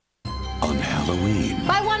On Halloween,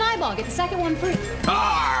 buy one eyeball, get the second one free.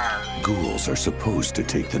 ghouls are supposed to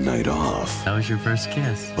take the night off. That was your first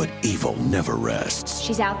kiss. But evil never rests.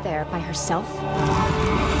 She's out there by herself.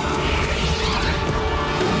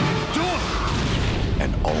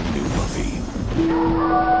 An all-new Buffy.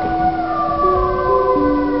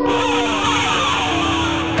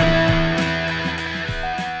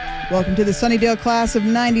 Welcome to the Sunnydale Class of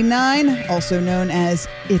 99, also known as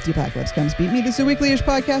If the Apocalypse Comes Beat Me. This is a weekly-ish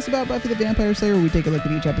podcast about Buffy the Vampire Slayer, where we take a look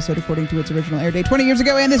at each episode according to its original air date 20 years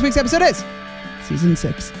ago, and this week's episode is Season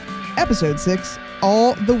 6, Episode 6,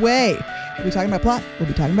 All the Way. We'll be talking about plot, we'll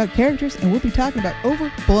be talking about characters, and we'll be talking about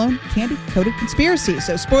overblown, candy-coated conspiracies.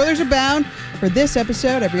 So spoilers abound for this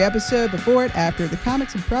episode, every episode, before it, after the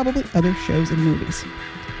comics, and probably other shows and movies.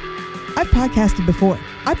 I've podcasted before.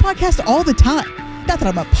 I podcast all the time. Not that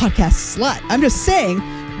I'm a podcast slut. I'm just saying,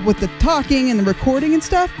 with the talking and the recording and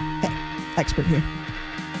stuff, hey, expert here.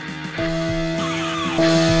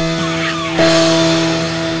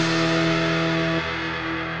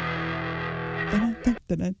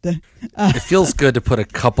 It feels good to put a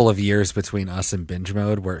couple of years between us and binge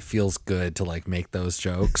mode, where it feels good to like make those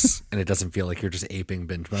jokes, and it doesn't feel like you're just aping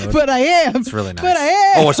binge mode. But I am. It's really nice. But I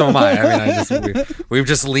am. Oh, so am I. I mean, we've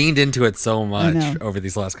just leaned into it so much over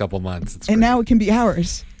these last couple months. It's and great. now it can be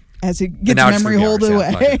ours as it gets memory hold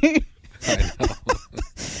away.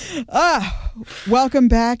 Welcome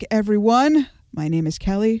back, everyone. My name is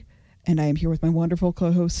Kelly, and I am here with my wonderful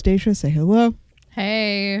co-host Stacia. Say hello.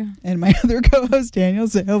 Hey. And my other co-host Daniel.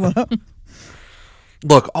 Say hello.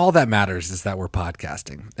 Look, all that matters is that we're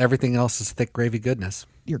podcasting. Everything else is thick gravy goodness.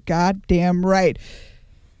 You're goddamn right.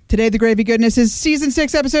 Today, the gravy goodness is Season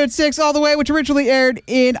 6, Episode 6, All the Way, which originally aired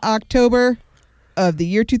in October of the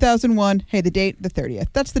year 2001. Hey, the date, the 30th.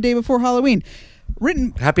 That's the day before Halloween.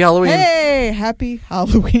 Happy Halloween. Hey, happy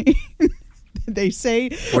Halloween. They say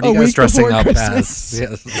what are you guys dressing up Christmas.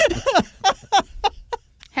 as? Yes.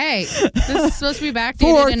 Hey, this is supposed to be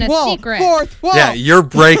backdated in a secret. Fourth wall. Yeah, you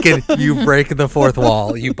break the fourth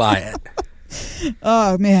wall. You buy it.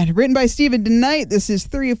 Oh, man. Written by Stephen DeKnight. This is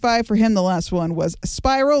 3 of 5 for him. The last one was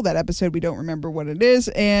Spiral. That episode, we don't remember what it is.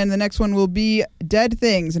 And the next one will be Dead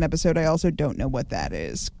Things, an episode I also don't know what that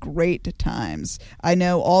is. Great times. I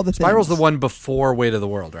know all the Spiral's things. the one before Weight of the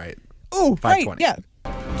World, right? Oh, right. Yeah.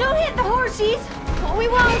 Don't hit the horsies. We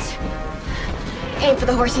won't. Aim for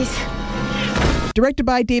the horsies. Directed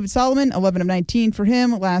by David Solomon, 11 of 19 for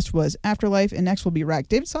him. Last was Afterlife, and next will be Rack.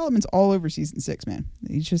 David Solomon's all over Season 6, man.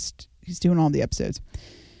 He's doing all the episodes.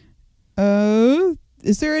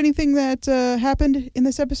 Is there anything that happened in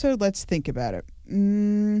this episode? Let's think about it.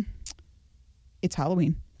 It's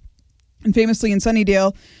Halloween. And famously in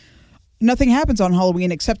Sunnydale, nothing happens on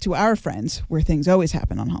Halloween except to our friends, where things always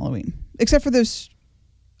happen on Halloween. Except for those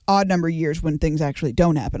odd number years when things actually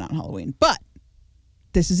don't happen on Halloween. But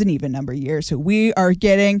this is an even number year, so we are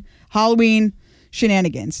getting Halloween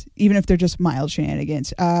shenanigans, even if they're just mild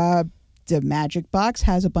shenanigans. The Magic Box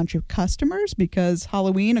has a bunch of customers because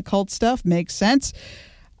Halloween occult stuff makes sense.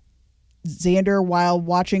 Xander, while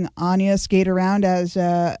watching Anya skate around as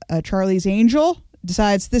Charlie's angel,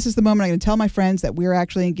 decides this is the moment I'm going to tell my friends that we're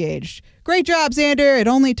actually engaged. Great job, Xander. It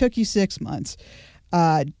only took you 6 months.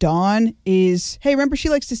 Dawn is, hey, remember she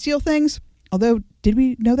likes to steal things? Although, did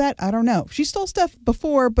we know that? I don't know. She stole stuff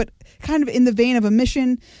before, but kind of in the vein of a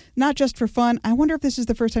mission, not just for fun. I wonder if this is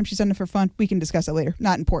the first time she's done it for fun. We can discuss it later.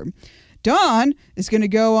 Not important. Dawn is going to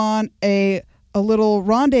go on a little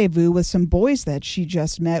rendezvous with some boys that she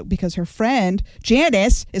just met because her friend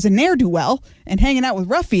Janice is a ne'er-do-well and hanging out with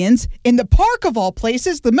ruffians in the park of all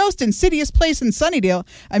places, the most insidious place in Sunnydale.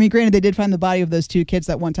 I mean, granted, they did find the body of those 2 kids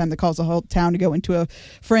that one time that caused the whole town to go into a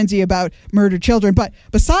frenzy about murdered children. But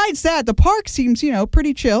besides that, the park seems,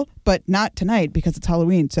 pretty chill, but not tonight because it's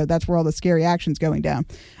Halloween. So that's where all the scary action's going down.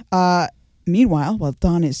 Meanwhile, while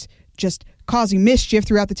Dawn is just causing mischief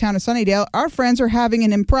throughout the town of Sunnydale, our friends are having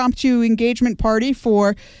an impromptu engagement party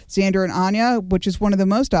for Xander and Anya, which is one of the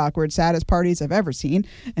most awkward, saddest parties I've ever seen,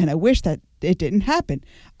 and I wish that it didn't happen.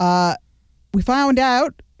 We found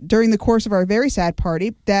out during the course of our very sad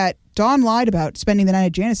party that Dawn lied about spending the night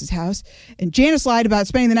at Janice's house, and Janice lied about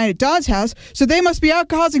spending the night at Dawn's house, so they must be out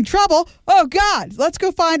causing trouble. Oh, God, let's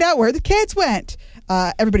go find out where the kids went.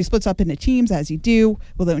 Everybody splits up into teams, as you do.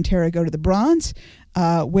 Willow and Tara go to the Bronze,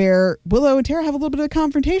 where Willow and Tara have a little bit of a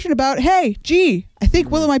confrontation about, hey, gee, I think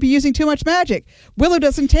Willow might be using too much magic. Willow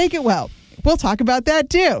doesn't take it well. We'll talk about that,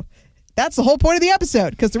 too. That's the whole point of the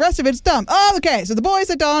episode, because the rest of it's dumb. Oh, okay, so the boys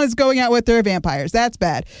that Dawn is going out with, they're vampires. That's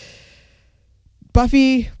bad.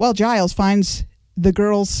 Buffy, Giles finds the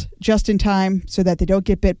girls just in time so that they don't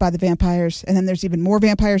get bit by the vampires. And then there's even more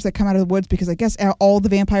vampires that come out of the woods because I guess all the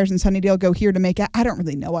vampires in Sunnydale go here to make out. I don't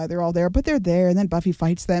really know why they're all there, but they're there. And then Buffy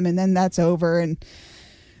fights them and then that's over. And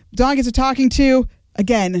Dawn gets a talking to.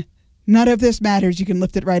 Again, none of this matters. You can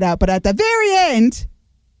lift it right out. But at the very end,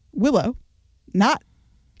 Willow, not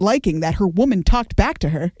liking that her woman talked back to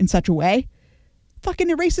her in such a way, fucking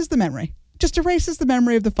erases the memory. Just erases the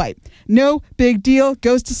memory of the fight. No big deal.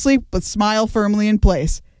 Goes to sleep with smile firmly in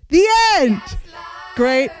place. The end.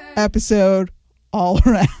 Great episode all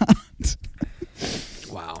around.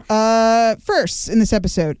 Wow. First in this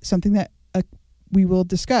episode, something that we will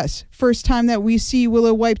discuss. First time that we see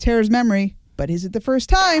Willow wipe Tara's memory, but is it the first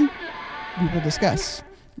time? We will discuss.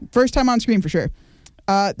 First time on screen for sure.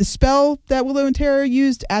 The spell that Willow and Tara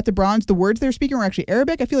used at the bronze, the words they were speaking were actually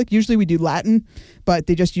Arabic. I feel like usually we do Latin, but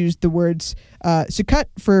they just used the words Sukut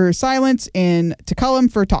for silence and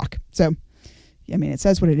Takalam for talk. So, I mean, it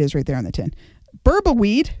says what it is right there on the tin. Burba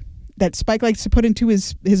weed that Spike likes to put into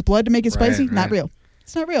his blood to make it spicy, not real.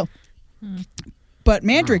 It's not real. But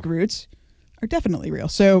mandrake roots are definitely real.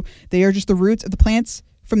 So they are just the roots of the plants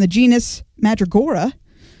from the genus Mandragora,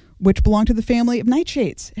 which belong to the family of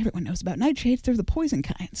nightshades. Everyone knows about nightshades. They're the poison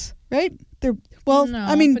kinds, right? They're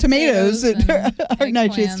tomatoes are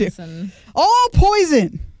nightshades too. All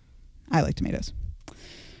poison. I like tomatoes.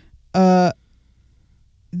 The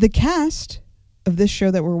cast of this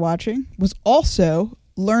show that we're watching was also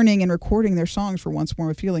learning and recording their songs for Once More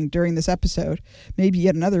with Feeling during this episode. Maybe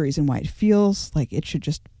yet another reason why it feels like it should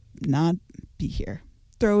just not be here.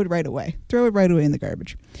 Throw it right away. Throw it right away in the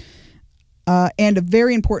garbage. And a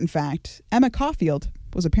very important fact, Emma Caulfield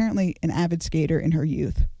was apparently an avid skater in her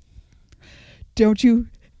youth. Don't you?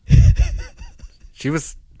 She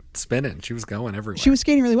was spinning. She was going everywhere. She was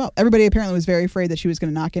skating really well. Everybody apparently was very afraid that she was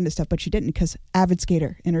going to knock into stuff, but she didn't because avid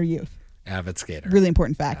skater in her youth. Avid skater. Really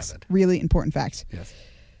important facts. Avid. Really important facts. Yes.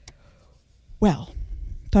 Well,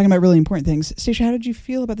 talking about really important things, Stacia, how did you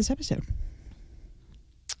feel about this episode?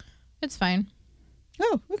 It's fine.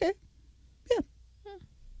 Oh, okay. Yeah.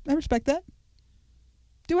 I respect that.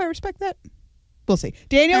 Do I respect that? We'll see.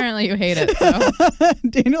 Daniel? Apparently you hate it. So.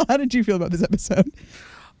 Daniel, how did you feel about this episode?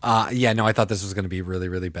 I thought this was going to be really,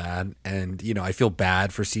 really bad. And, I feel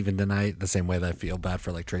bad for Steven tonight the same way that I feel bad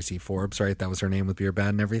for, Tracy Forbes, right? That was her name with Beer Bad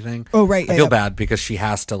and everything. Oh, right. I feel bad because she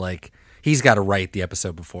has to, he's got to write the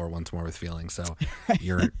episode before Once More with Feeling. So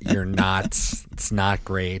you're not, it's not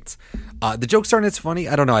great. The joke starting, it's funny.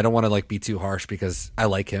 I don't know. I don't want to, be too harsh because I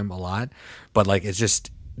like him a lot. But, it's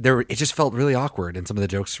just... it just felt really awkward and some of the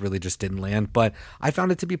jokes really just didn't land, but I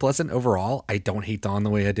found it to be pleasant overall. I don't hate Dawn the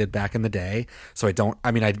way I did back in the day. So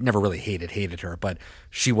I never really hated her, but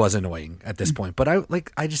she was annoying at this point. But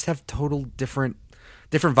I just have total different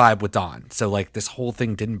vibe with Dawn. So this whole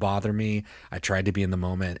thing didn't bother me. I tried to be in the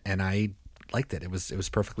moment and I liked it. It was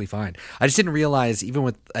perfectly fine. I just didn't realize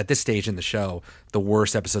even at this stage in the show, the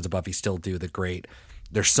worst episodes of Buffy still do the great.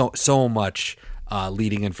 There's so much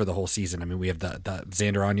leading in for the whole season. I mean, we have the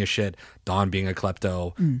Xander Anya shit, Dawn being a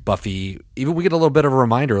klepto, Buffy. Even we get a little bit of a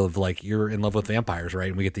reminder of you're in love with vampires, right?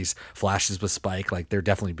 And we get these flashes with Spike. They're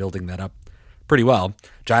definitely building that up pretty well.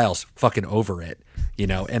 Giles fucking over it,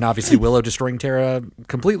 and obviously Willow destroying Tara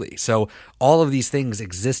completely. So all of these things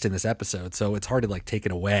exist in this episode. So it's hard to take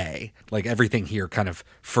it away. Everything here kind of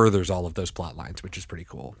furthers all of those plot lines, which is pretty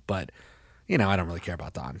cool. But I don't really care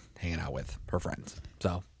about Dawn hanging out with her friends.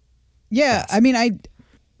 So. Yeah, I mean,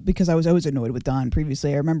 because I was always annoyed with Dawn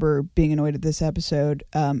previously. I remember being annoyed at this episode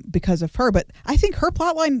because of her. But I think her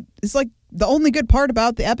plotline is the only good part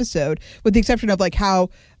about the episode, with the exception of how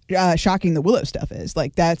shocking the Willow stuff is.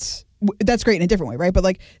 That's great in a different way, right?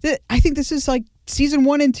 But I think this is season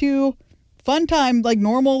 1 and 2 fun time,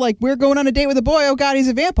 normal. We're going on a date with a boy. Oh God, he's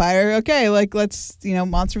a vampire. Okay, let's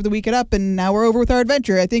monster of the week it up, and now we're over with our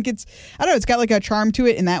adventure. I think it's got a charm to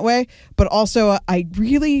it in that way. But also, I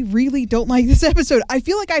really, really don't like this episode. I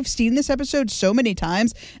feel like I've seen this episode so many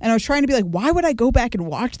times, and I was trying to be why would I go back and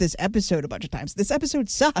watch this episode a bunch of times? This episode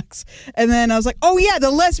sucks. And then I was oh yeah, the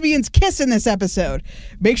lesbians kiss in this episode.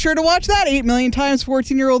 Make sure to watch that 8 million times,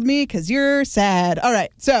 14-year-old me, because you're sad. All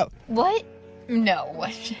right, so What? No.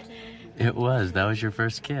 It was. That was your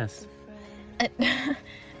first kiss.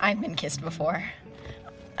 I've been kissed before.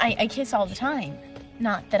 I kiss all the time.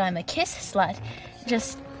 Not that I'm a kiss slut.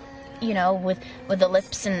 Just, with the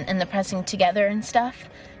lips and the pressing together and stuff.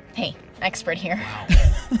 Hey, expert here. Wow.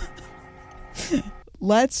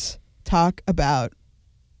 Let's talk about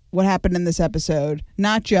what happened in this episode.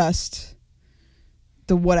 Not just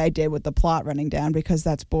what I did with the plot running down, because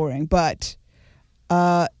that's boring, but...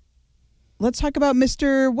 let's talk about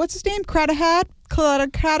Mr. What's his name? Cradahad?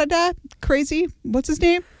 crazy. What's his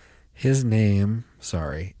name? His name,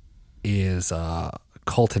 is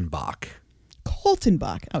Colton Bach. Colton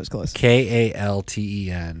Bach. I was close. Kaltenbach.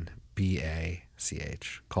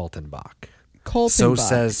 Colton Bach. Colton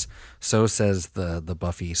Bach. So says the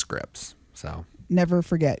Buffy scripts. So never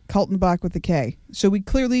forget Colton Bach with the K. So we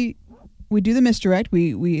do the misdirect.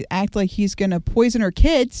 We act like he's gonna poison her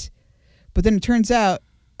kids, but then it turns out,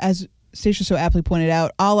 as Stacia so aptly pointed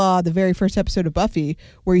out, a la the very first episode of Buffy,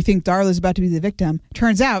 where you think Darla's about to be the victim.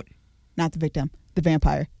 Turns out, not the victim, the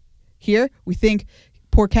vampire. Here, we think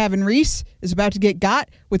poor Kevin Reese is about to get got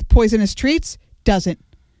with poisonous treats. Doesn't.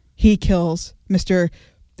 He kills Mr.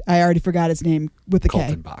 I already forgot his name with the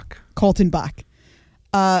Colton K. Bach. Colton Bach.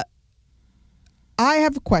 I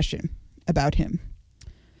have a question about him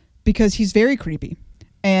because he's very creepy.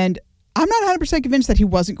 And I'm not 100% convinced that he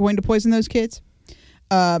wasn't going to poison those kids.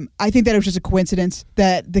 I think that it was just a coincidence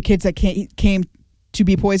that the kids that came to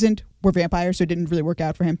be poisoned were vampires, so it didn't really work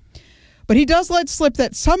out for him. But he does let slip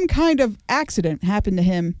that some kind of accident happened to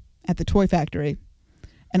him at the toy factory.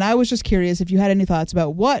 And I was just curious if you had any thoughts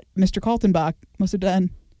about what Mr. Kaltenbach must have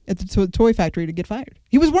done at the toy factory to get fired.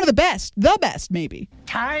 He was one of the best maybe.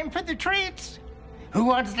 Time for the treats. Who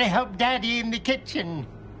wants to help Daddy in the kitchen?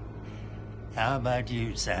 How about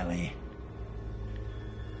you, Sally?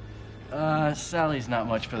 Sally's not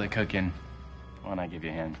much for the cooking. Why don't I give you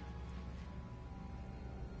a hand?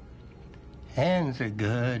 Hands are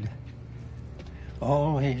good.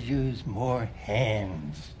 Always use more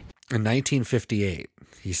hands. In 1958,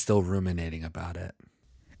 he's still ruminating about it.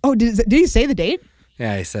 Oh, did he say the date?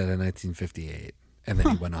 Yeah, he said in 1958. And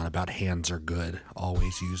then he went on about hands are good.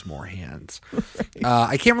 Always use more hands. Right.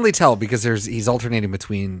 I can't really tell because he's alternating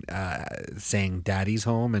between saying daddy's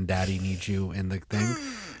home and daddy needs you in the thing.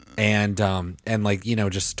 And like, you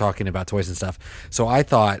know, just talking about toys and stuff. So I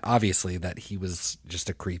thought, obviously, that he was just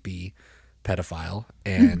a creepy pedophile.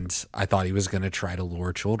 And I thought he was going to try to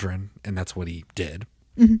lure children. And that's what he did.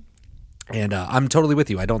 Mm-hmm. And I'm totally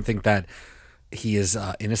with you. I don't think that he is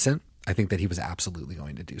innocent. I think that he was absolutely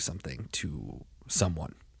going to do something to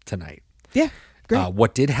someone tonight. Yeah, great.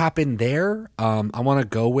 What did happen there? I want to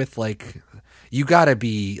go with, like, you got to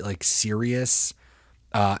be, like, serious.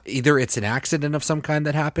 Either it's an accident of some kind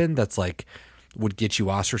that happened that's, like, would get you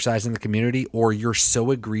ostracized in the community, or you're so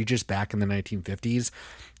egregious back in the 1950s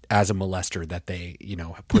as a molester that they, you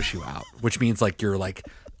know, push you out, which means, like, you're, like,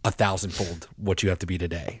 1,000-fold what you have to be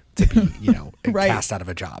today to be, you know, right. cast out of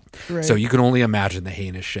a job. Right. So you can only imagine the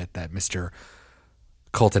heinous shit that Mr.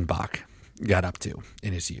 Colton Bach got up to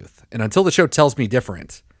in his youth. And until the show tells me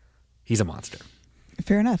different, he's a monster.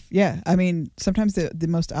 Fair enough. Yeah. I mean, sometimes the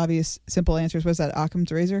most obvious, simple answers was that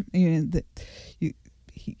Occam's razor. You know,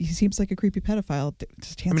 he seems like a creepy pedophile.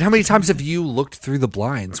 I mean, how many times have you looked through the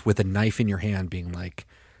blinds with a knife in your hand being like,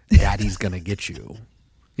 daddy's going to get you?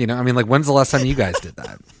 You know, I mean, like, when's the last time you guys did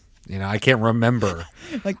that? You know, I can't remember.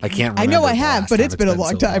 Like, I can't remember. I know I have, but it's been a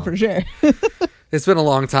long time for sure. It's been a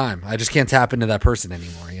long time. I just can't tap into that person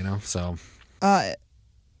anymore, you know? So.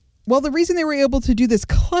 Well, the reason they were able to do this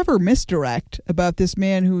clever misdirect about this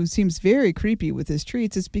man who seems very creepy with his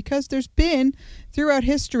treats is because there's been, throughout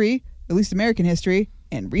history, at least American history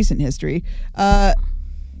and recent history,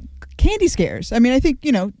 candy scares. I mean, I think,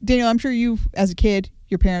 you know, Daniel, I'm sure you, as a kid,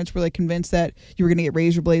 your parents were, like, convinced that you were going to get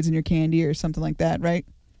razor blades in your candy or something like that, right?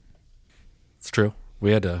 It's true.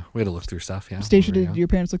 We had to look through stuff, yeah. Stacia, did your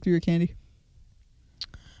parents look through your candy?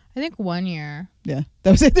 I think 1 year. Yeah.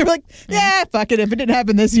 That was it. They were like, yeah, fuck it. If it didn't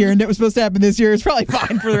happen this year and it was supposed to happen this year, it's probably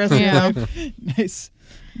fine for the rest of your life. Nice.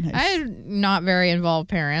 I had not very involved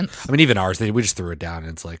parents. I mean, even ours, we just threw it down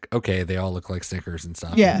and it's like, okay, they all look like Snickers and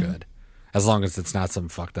stuff. Yeah. We're good. As long as it's not some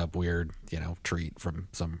fucked up, weird, you know, treat from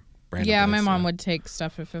some random Yeah, place, my mom would take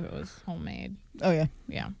stuff if it was homemade. Oh, yeah.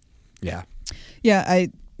 Yeah. Yeah. Yeah,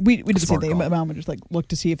 we did the same Smart thing. call. My mom would just, like, look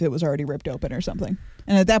to see if it was already ripped open or something.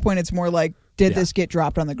 And at that point, it's more like, did this get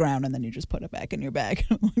dropped on the ground and then you just put it back in your bag?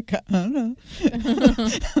 I'm like, I don't know.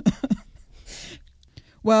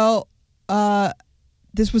 Well,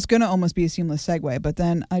 this was going to almost be a seamless segue, but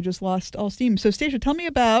then I just lost all steam. So, Stacia, tell me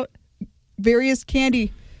about various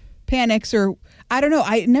candy panics, or I don't know.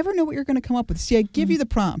 I never know what you're going to come up with. See, I give you the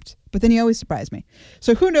prompt, but then you always surprise me.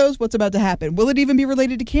 So who knows what's about to happen? Will it even be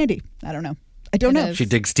related to candy? I don't know. I don't know. She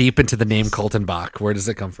digs deep into the name Colton Bach. Where does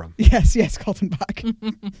it come from? Yes, Colton Bach.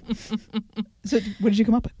 So what did you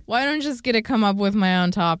come up with? Well, I don't just get to come up with my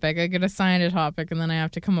own topic. I get assigned a topic, and then I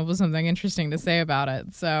have to come up with something interesting to say about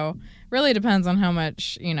it. So really depends on how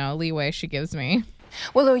much, you know, leeway she gives me.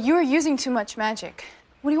 Willow, you're using too much magic.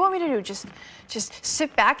 What do you want me to do? Just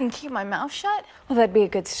sit back and keep my mouth shut? Well, that'd be a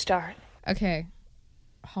good start. Okay.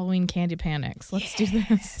 Halloween candy panics. Let's do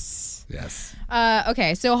this. Yes.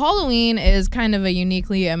 Okay, so Halloween is kind of a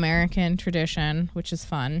uniquely American tradition, which is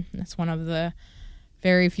fun. It's one of the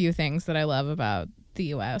very few things that I love about the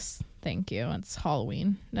U.S. Thank you. It's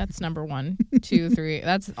Halloween. That's number 1, 2, 3.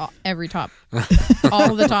 That's all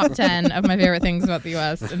of the top 10 of my favorite things about the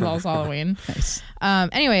U.S. involves Halloween. Nice.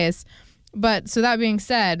 Anyways, but so that being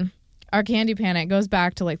said, our candy panic goes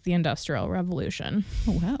back to like the Industrial Revolution.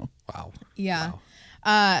 Oh, wow. Wow. Yeah.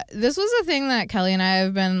 This was a thing that Kelly and I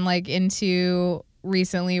have been like into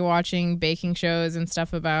recently, watching baking shows and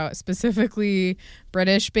stuff about specifically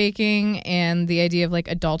British baking and the idea of like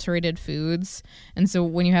adulterated foods. And so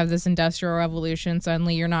when you have this Industrial Revolution,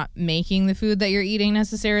 suddenly you're not making the food that you're eating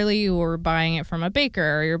necessarily, you're buying it from a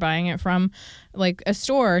baker or you're buying it from like a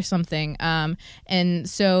store or something. And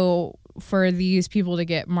so for these people to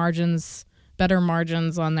get better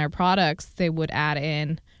margins on their products, they would add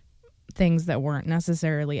in things that weren't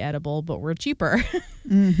necessarily edible but were cheaper.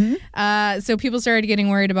 So people started getting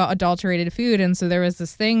worried about adulterated food, and so there was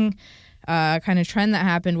this thing kind of trend that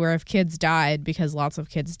happened where if kids died, because lots of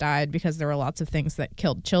kids died because there were lots of things that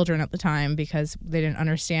killed children at the time because they didn't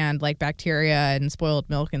understand like bacteria and spoiled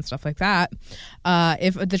milk and stuff like that.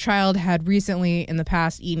 If the child had recently in the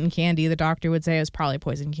past eaten candy, the doctor would say it was probably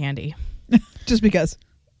poison candy. Just because.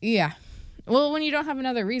 Yeah. Well, when you don't have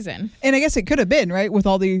another reason. And I guess it could have been, right, with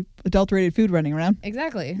all the adulterated food running around.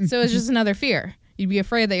 Exactly. So it's just another fear. You'd be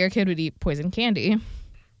afraid that your kid would eat poison candy.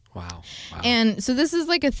 Wow. And so this is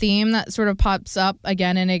like a theme that sort of pops up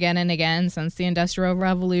again and again and again since the Industrial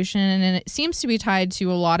Revolution. And it seems to be tied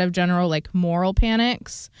to a lot of general like moral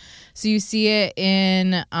panics. So you see it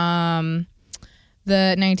in the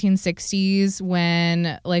 1960s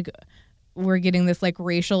when like we're getting this like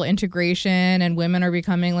racial integration and women are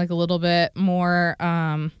becoming like a little bit more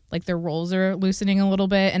like their roles are loosening a little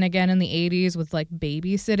bit. And again in the 80s with like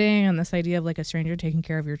babysitting and this idea of like a stranger taking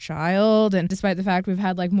care of your child. And despite the fact we've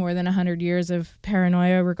had like more than 100 years of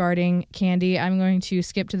paranoia regarding candy, I'm going to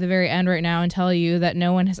skip to the very end right now and tell you that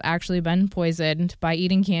no one has actually been poisoned by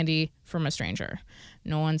eating candy from a stranger.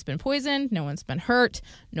 No one's been poisoned, no one's been hurt,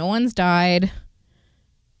 no one's died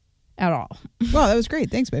at all. Wow, that was great.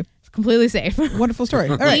 Thanks, babe. Completely safe. Wonderful story.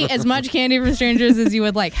 All right. Eat as much candy from strangers as you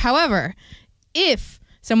would like. However, if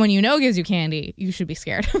someone you know gives you candy, you should be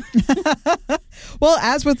scared. Well,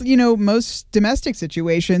 as with, most domestic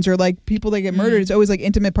situations or like people that get murdered, it's always like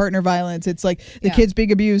intimate partner violence. It's like the kids being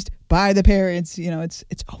abused by the parents.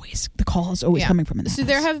 It's always, the call is always coming from in the So house.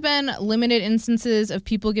 there have been limited instances of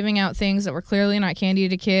people giving out things that were clearly not candy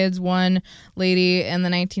to kids. One lady in the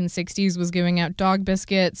 1960s was giving out dog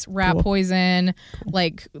biscuits, rat poison,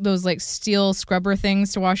 like those like steel scrubber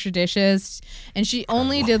things to wash your dishes. And she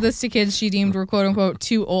only did this to kids she deemed were quote unquote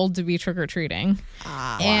too old to be trick-or-treating.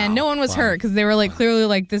 And no one was hurt because they were like clearly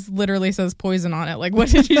like, this literally says poison on it. Like, what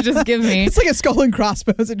did you just give me? It's like a skull and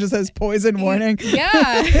crossbones. It just says poison warning.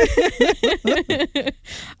 Yeah.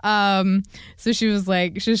 So she was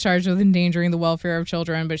charged with endangering the welfare of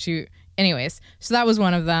children, but anyways, so that was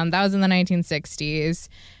one of them. That was in the 1960s.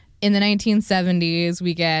 In the 1970s,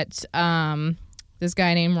 we get this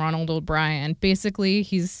guy named Ronald O'Brien. Basically,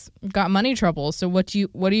 he's got money trouble. So what are you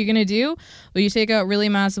going to do? Well, you take out really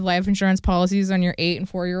massive life insurance policies on your 8 and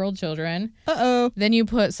 4-year-old children. Uh-oh. Then you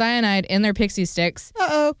put cyanide in their pixie sticks.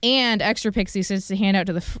 Uh-oh. And extra pixie sticks to hand out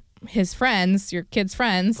to his friends, your kids'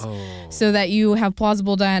 friends, so that you have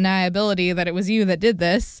plausible deniability that it was you that did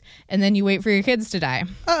this, and then you wait for your kids to die.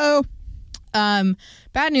 Uh-oh.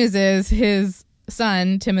 Bad news is his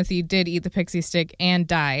son, Timothy, did eat the pixie stick and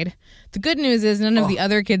died. The good news is none of the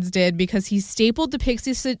other kids did because he stapled the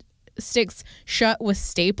pixie sticks shut with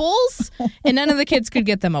staples, and none of the kids could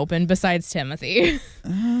get them open besides Timothy.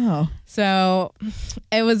 Oh. So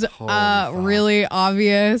it was really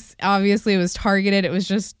obvious. Obviously, it was targeted. It was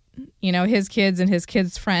just, his kids and his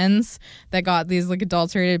kids' friends that got these like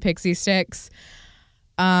adulterated pixie sticks.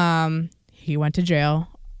 He went to jail,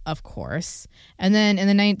 of course. And then in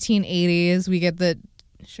the 1980s, we get the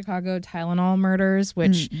Chicago Tylenol murders,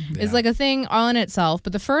 which is like a thing all in itself.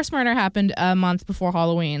 But the first murder happened a month before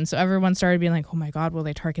Halloween. So everyone started being like, oh my God, will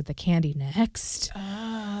they target the candy next?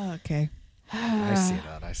 Okay. I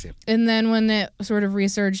see it. And then when it sort of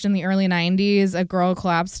resurged in the early 90s, a girl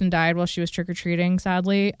collapsed and died while she was trick-or-treating,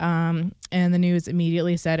 sadly. And the news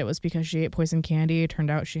immediately said it was because she ate poison candy. It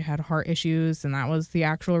turned out she had heart issues, and that was the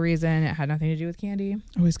actual reason. It had nothing to do with candy.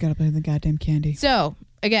 Always got to blame the goddamn candy. So,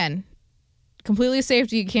 again, completely safe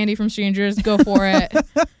to eat candy from strangers. Go for it.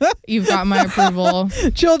 You've got my approval.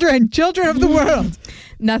 Children of the world.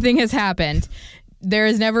 Nothing has happened. There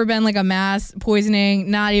has never been like a mass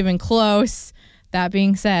poisoning, not even close. That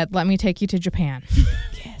being said, let me take you to Japan.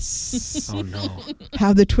 Yeah. Yes. Oh no.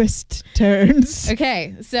 How the twist turns.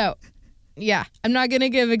 Okay, so yeah, I'm not going to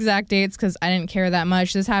give exact dates because I didn't care that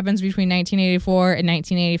much. This happens between 1984 and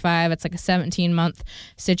 1985. It's like a 17-month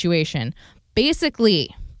situation.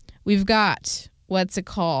 Basically, we've got, what's it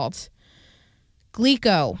called?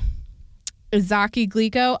 Glico. Izaki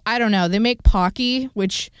Glico. I don't know. They make Pocky,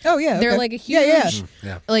 which they're like a huge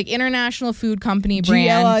like international food company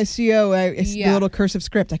brand. GLICO. It's the little cursive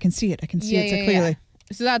script. I can see it. I can see it so clearly. Yeah.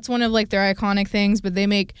 So that's one of like their iconic things, but they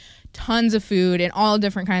make tons of food and all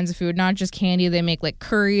different kinds of food, not just candy. They make like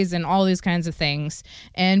curries and all these kinds of things.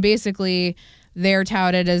 And basically they're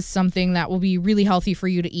touted as something that will be really healthy for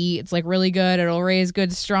you to eat. It's like really good. It'll raise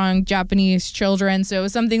good, strong Japanese children. So it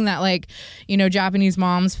was something that like, you know, Japanese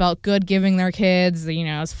moms felt good giving their kids. You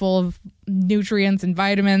know, it's full of nutrients and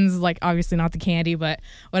vitamins, like obviously not the candy, but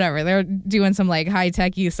whatever. They're doing some like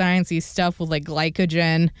high-techy, sciencey stuff with like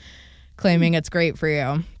glycogen, claiming it's great for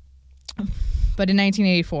you. But in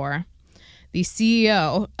 1984, the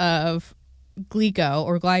CEO of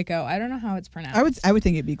Glico, I don't know how it's pronounced. I would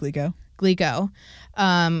think it'd be Glico.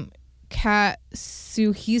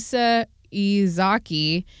 Katsuhisa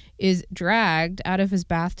Izaki is dragged out of his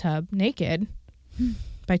bathtub naked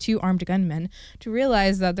by two armed gunmen to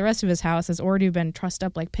realize that the rest of his house has already been trussed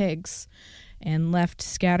up like pigs and left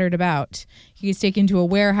scattered about. He's taken to a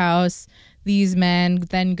warehouse. These men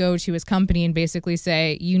then go to his company and basically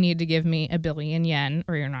say, you need to give me 1 billion yen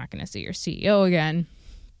or you're not going to see your CEO again.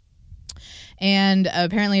 And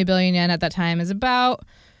apparently 1 billion yen at that time is about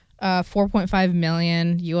 4.5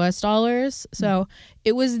 million US dollars. So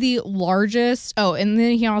it was the largest. Oh, and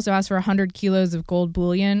then he also asked for 100 kilos of gold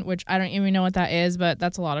bullion, which I don't even know what that is, but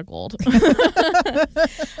that's a lot of gold.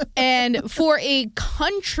 And for a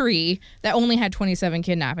country that only had 27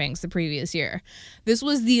 kidnappings the previous year, this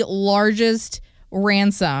was the largest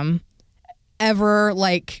ransom ever,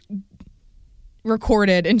 like,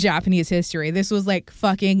 recorded in Japanese history. This was like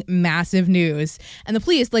fucking massive news. And the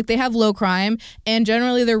police, like, they have low crime and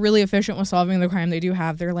generally they're really efficient with solving the crime they do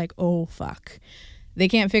have. They're like, oh fuck, they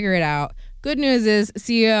can't figure it out. Good news is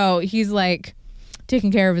CEO, he's like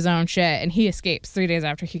taking care of his own shit and he escapes 3 days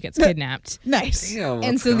after he gets kidnapped. Nice. Damn,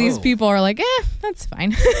 And so these people are like, that's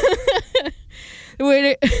fine.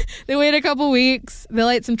 They wait a couple weeks. They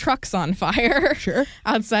light some trucks on fire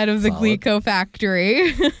outside of the Glico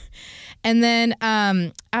factory. And then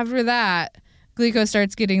after that, Glico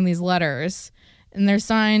starts getting these letters, and they're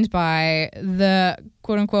signed by the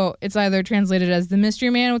quote-unquote, it's either translated as the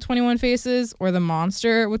mystery man with 21 faces or the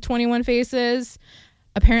monster with 21 faces.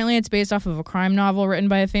 Apparently, it's based off of a crime novel written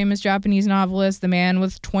by a famous Japanese novelist, The Man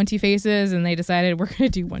with 20 Faces, and they decided we're going to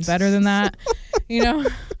do one better than that, you know?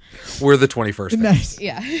 We're the 21st. Nice.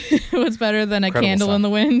 Yeah. What's better than Incredible candle stuff. in the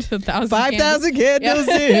wind? 5,000 candles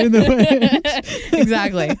in the wind.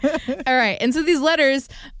 Exactly. All right. And so these letters,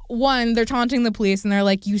 one, they're taunting the police and they're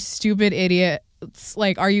like, you stupid idiot. It's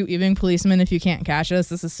like, are you even policemen if you can't catch us?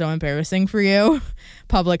 This is so embarrassing for you.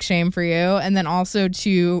 Public shame for you. And then also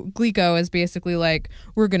to Glico is basically like,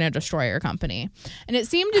 we're going to destroy your company. And it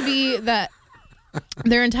seemed to be that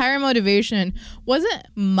their entire motivation wasn't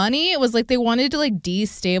money. It was like they wanted to like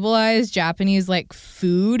destabilize Japanese like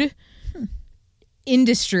food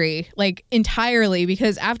industry like entirely,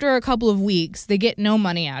 because after a couple of weeks they get no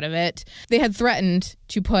money out of it. They had threatened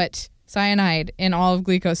to put cyanide in all of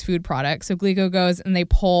Glico's food products. So Glico goes and they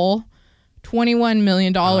pull $21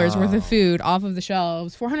 million worth of food off of the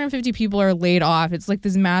shelves. 450 people are laid off. It's like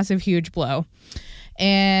this massive, huge blow.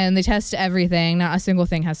 And they test everything. Not a single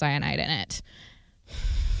thing has cyanide in it.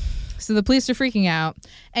 So the police are freaking out.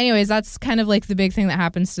 Anyways, that's kind of like the big thing that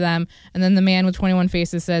happens to them. And then the man with 21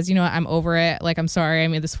 faces says, you know what, I'm over it. Like, I'm sorry, I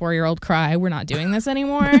made this 4-year-old cry. We're not doing this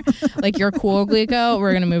anymore. Like, you're cool, Glico.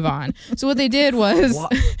 We're going to move on. So what they did was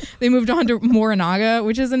they moved on to Morinaga,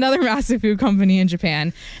 which is another massive food company in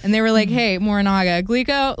Japan. And they were like, hey, Morinaga,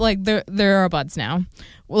 Glico, like, they're our buds now.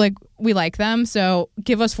 Like, we like them, so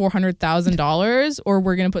give us $400,000 or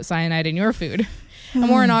we're going to put cyanide in your food. And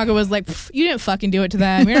Morinaga was like, you didn't fucking do it to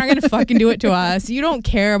them. You're not going to fucking do it to us. You don't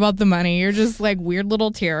care about the money. You're just like weird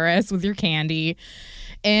little terrorists with your candy.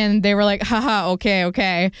 And they were like, haha,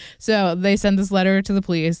 okay. So they sent this letter to the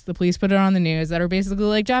police. The police put it on the news that are basically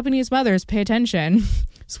like, Japanese mothers, pay attention.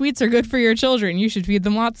 Sweets are good for your children. You should feed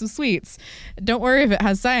them lots of sweets. Don't worry if it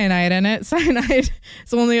has cyanide in it. Cyanide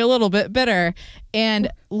is only a little bit bitter. And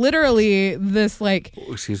literally this like...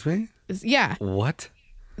 Excuse me? Yeah. What?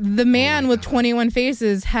 The man with 21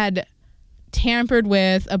 faces had tampered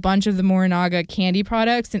with a bunch of the Morinaga candy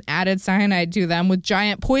products and added cyanide to them with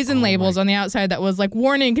giant poison labels on the outside that was like,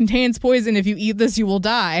 warning, contains poison. If you eat this, you will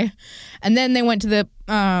die. And then they went to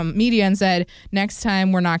the media and said, next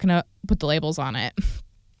time we're not going to put the labels on it.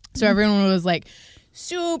 So everyone was like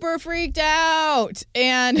super freaked out.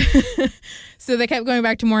 And so they kept going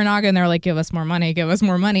back to Morinaga and they were like, give us more money, give us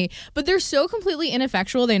more money. But they're so completely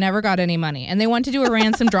ineffectual, they never got any money. And they went to do a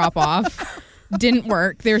ransom drop off. Didn't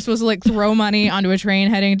work. They were supposed to like throw money onto a train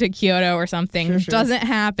heading to Kyoto or something. Sure. Doesn't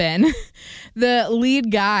happen. The lead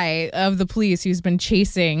guy of the police who's been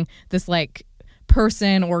chasing this like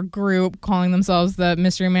person or group calling themselves the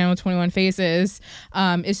Mystery Man with 21 Faces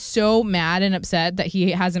is so mad and upset that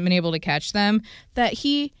he hasn't been able to catch them that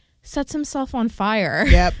he sets himself on fire.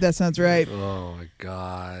 Yep, that sounds right. Oh my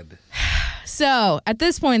God. So at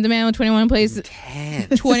this point, the man with 21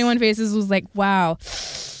 Faces was like, wow.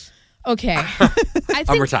 Okay. I think,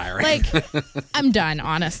 I'm retiring. Like, I'm done,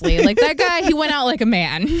 honestly. Like, that guy, he went out like a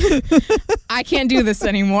man. I can't do this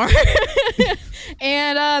anymore.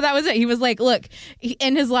 And that was it. He was like, look,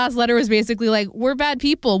 and his last letter was basically like, we're bad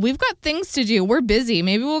people. We've got things to do. We're busy.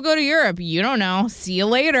 Maybe we'll go to Europe. You don't know. See you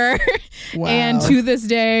later. Wow. And to this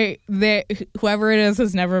day, whoever it is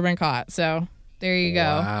has never been caught. So there you go.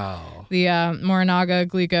 Wow. The Morinaga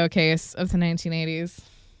Glico case of the 1980s.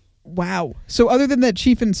 Wow. So other than that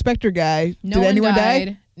chief inspector guy, No did one anyone died.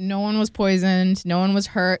 die? No one was poisoned. No one was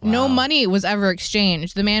hurt. No money was ever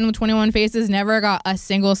exchanged. The man with 21 Faces never got a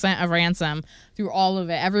single cent of ransom through all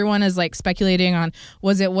of it. Everyone is like speculating on,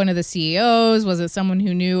 was it one of the CEOs? Was it someone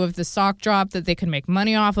who knew of the stock drop that they could make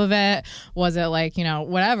money off of it? Was it like,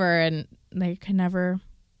 whatever? And they could never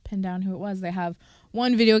pin down who it was. They have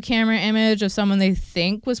one video camera image of someone they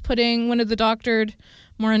think was putting one of the doctored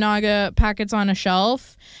Morinaga packets on a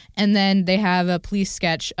shelf, and then they have a police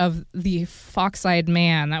sketch of the fox-eyed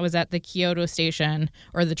man that was at the Kyoto station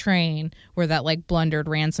or the train where that like blundered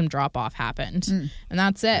ransom drop-off happened. And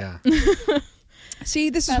that's it. Yeah.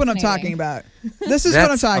 See, this is what I'm talking Fascinating. about. This is what I'm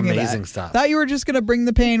That's talking about. amazing stuff. Thought you were just going to bring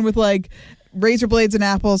the pain with like razor blades and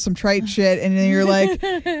apples, some trite shit, and then you're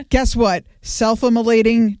like, guess what?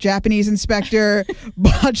 Self-immolating Japanese inspector,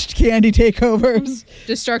 botched candy takeovers.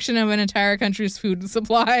 Destruction of an entire country's food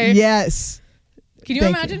supply. Yes. Can you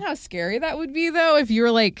Thank imagine how scary that would be, though, if you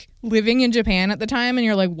were like living in Japan at the time and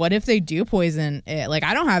you're like, what if they do poison it? Like,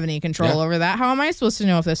 I don't have any control over that. How am I supposed to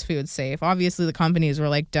know if this food's safe? Obviously, the companies were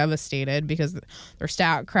like devastated because their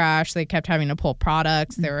stock crashed. They kept having to pull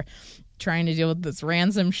products. They were trying to deal with this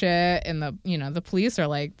ransom shit, and the police are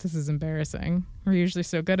like, this is embarrassing. We're usually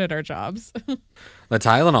so good at our jobs. The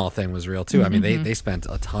Tylenol thing was real too. I mean, they spent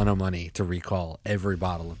a ton of money to recall every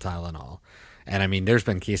bottle of Tylenol. And I mean, there's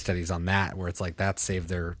been case studies on that where it's like that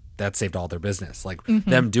saved all their business. Like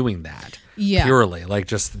them doing that purely, like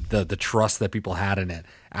just the trust that people had in it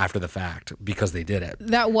after the fact because they did it.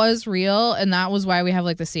 That was real, and that was why we have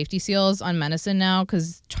like the safety seals on medicine now,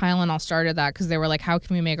 because Tylenol started that because they were like, how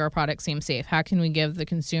can we make our product seem safe? How can we give the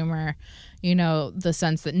consumer, the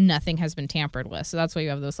sense that nothing has been tampered with? So that's why you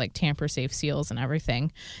have those like tamper safe seals and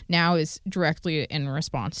everything. Now is directly in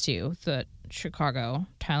response to the Chicago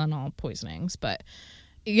Tylenol poisonings. But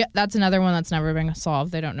yeah, that's another one that's never been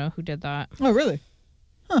solved. They don't know who did that. Oh, really?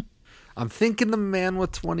 I'm thinking the man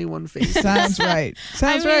with 21 faces. Sounds right.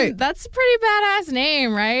 Sounds I mean, right. that's a pretty badass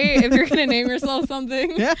name, right? If you're going to name yourself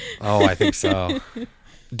something. Yeah. Oh, I think so.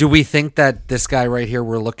 Do we think that this guy right here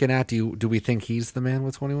we're looking at, do we think he's the man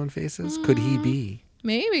with 21 faces? Could he be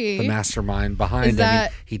Maybe. the mastermind behind? Is that- I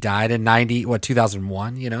mean, he died in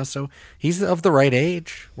 2001, so he's of the right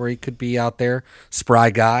age where he could be out there, spry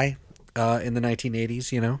guy in the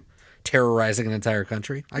 1980s, terrorizing an entire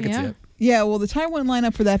country. I could see it. Yeah, well, the time wouldn't line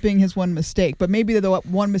up for that being his one mistake, but maybe the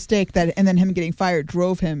one mistake and then him getting fired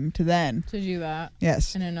drove him to then. To do that.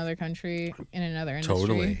 Yes. In another country, in another industry.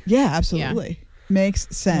 Totally. Yeah, absolutely.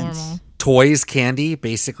 Makes sense. Normal. Toys, candy,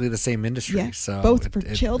 basically the same industry. Yeah, So both for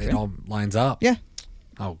children. It all lines up. Yeah.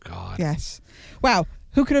 Oh, God. Yes. Wow.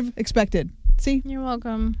 Who could have expected? See? You're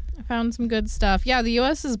welcome. I found some good stuff. Yeah, the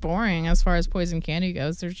U.S. is boring as far as poison candy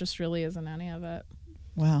goes. There just really isn't any of it.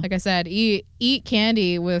 Wow. Like I said, eat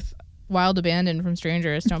candy with wild abandon from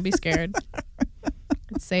strangers. Don't be scared.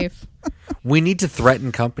 It's safe. We need to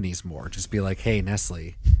threaten companies more. Just be like, hey,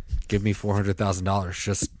 Nestle, give me $400,000.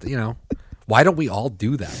 Just, why don't we all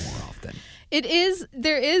do that more often?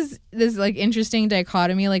 There is this like interesting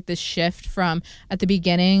dichotomy, like this shift from at the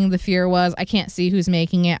beginning, the fear was, I can't see who's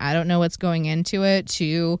making it. I don't know what's going into it,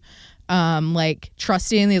 to like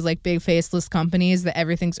trusting these like big faceless companies that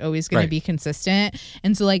everything's always going to be consistent.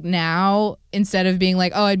 And so like now, instead of being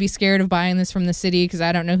like, oh, I'd be scared of buying this from the city because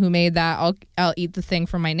I don't know who made that, I'll eat the thing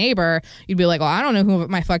from my neighbor, you'd be like, well, I don't know who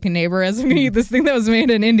my fucking neighbor is, I'm gonna eat this thing that was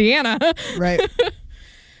made in Indiana. Right.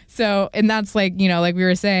 So, and that's like, you know, like we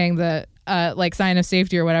were saying, the like sign of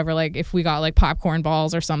safety or whatever, like if we got like popcorn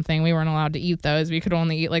balls or something, we weren't allowed to eat those. We could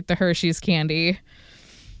only eat like the Hershey's candy.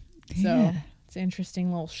 So it's an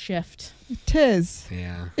interesting little shift. It is.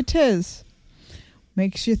 Yeah. It is.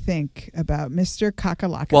 Makes you think about Mr.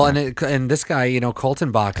 Kakalaka. Well, and this guy, you know,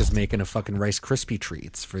 Colton Bach is making a fucking Rice Krispie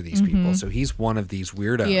treats for these people. So he's one of these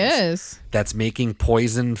weirdos. He is. That's making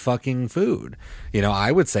poison fucking food. You know,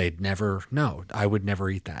 I would say I would never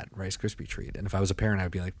eat that Rice Krispie treat. And if I was a parent, I'd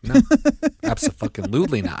be like, no,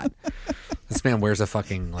 absolutely not. This man wears a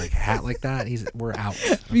fucking like hat like that. We're out.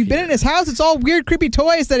 Have you been in his house? It's all weird, creepy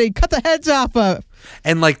toys that he cut the heads off of.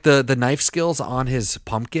 And like the knife skills on his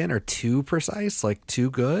pumpkin are too precise, like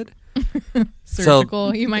too good.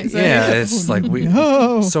 Surgical, you might say. Yeah, it's like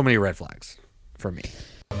so many red flags for me.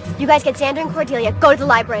 You guys get Xander and Cordelia, go to the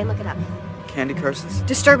library and look it up. Candy curses?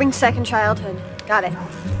 Disturbing second childhood. Got it.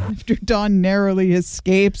 After Dawn narrowly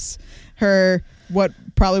escapes her what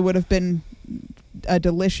probably would have been a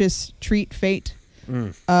delicious treat fate,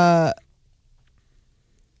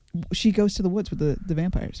 she goes to the woods with the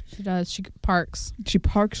vampires. She does. She parks. She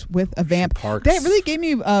parks with a vamp. Parks. That really gave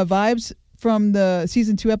me vibes from the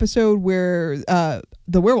season 2 episode where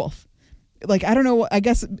the werewolf. Like, I don't know. I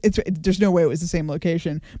guess there's no way it was the same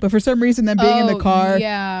location, but for some reason, them being in the car.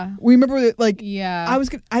 Yeah. We remember that. Like, yeah.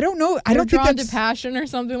 I don't know. I don't think drawn that's to passion or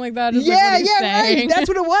something like that. Is right. That's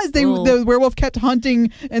what it was. The werewolf kept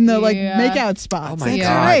hunting in the like makeout spots. Oh my that's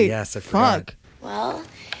god! Right. Yes, I forgot. Fuck. Well,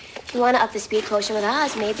 if you want to up the speed quotient with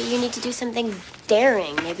us, maybe you need to do something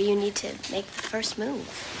daring. Maybe you need to make the first move.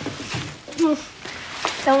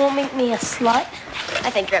 That won't make me a slut. I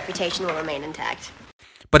think your reputation will remain intact.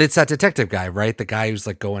 But it's that detective guy, right? The guy who's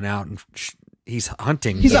like going out and he's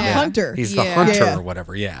hunting. He's a hunter. He's the hunter or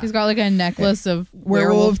whatever. Yeah. He's got like a necklace of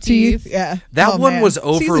werewolf teeth. Yeah. That one was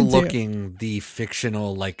overlooking the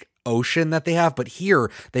fictional like ocean that they have, but here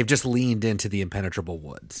they've just leaned into the impenetrable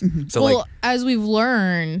woods. Mm-hmm. So well, like, as we've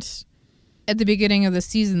learned at the beginning of the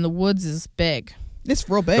season, the woods is big. It's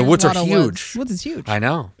real big. The woods are huge. Woods is huge. I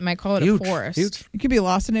know. You might call it huge, a forest. Huge. You could be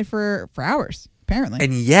lost in it for hours, apparently.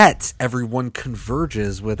 And yet everyone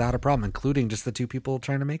converges without a problem, including just the two people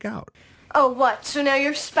trying to make out. Oh, what? So now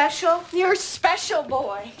you're special? You're a special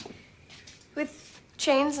boy. With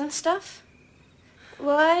chains and stuff?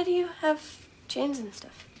 Why do you have chains and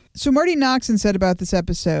stuff? So Marty Noxon said about this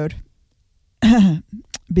episode,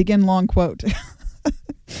 begin long quote.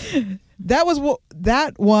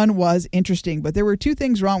 That one was interesting, but there were two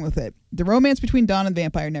things wrong with it. The romance between Dawn and the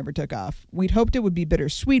vampire never took off. We'd hoped it would be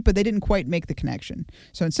bittersweet, but they didn't quite make the connection.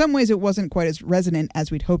 So in some ways, it wasn't quite as resonant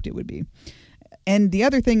as we'd hoped it would be. And the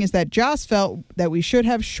other thing is that Joss felt that we should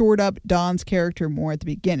have shored up Dawn's character more at the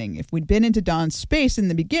beginning. If we'd been into Dawn's space in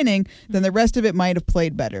the beginning, then the rest of it might have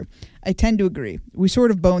played better. I tend to agree. We sort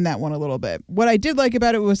of boned that one a little bit. What I did like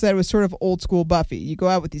about it was that it was sort of old school Buffy. You go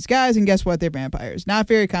out with these guys and guess what? They're vampires. Not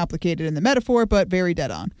very complicated in the metaphor, but very dead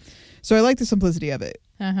on. So I like the simplicity of it.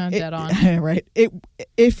 Dead on. Right.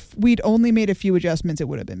 If we'd only made a few adjustments, it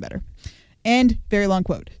would have been better. And very long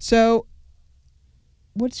quote. So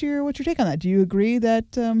what's your take on that? Do you agree that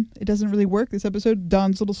it doesn't really work, this episode,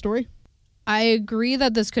 Dawn's little story? I agree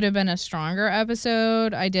that this could have been a stronger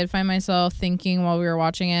episode. I did find myself thinking while we were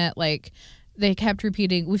watching it, like, they kept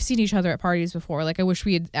repeating, we've seen each other at parties before. Like, I wish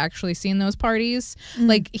we had actually seen those parties.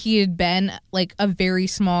 Like, he had been, like, a very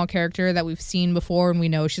small character that we've seen before, and we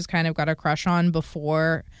know she's kind of got a crush on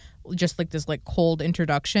before just, like, this, like, cold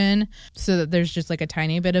introduction. So that there's just, like, a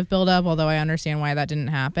tiny bit of buildup, although I understand why that didn't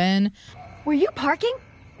happen. Were you parking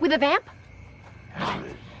with a vamp?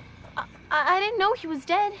 I didn't know he was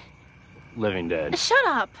dead. Living dead. Shut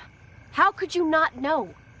up. How could you not know?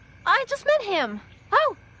 I just met him.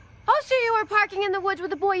 Oh, so you were parking in the woods with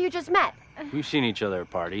the boy you just met. We've seen each other at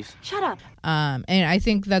parties. Shut up. And I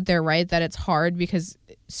think that they're right that it's hard because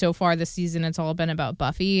so far this season it's all been about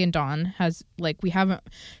Buffy, and Dawn has, like, we haven't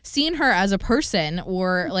seen her as a person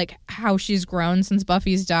or like how she's grown since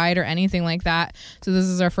Buffy's died or anything like that. So this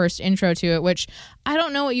is our first intro to it, which I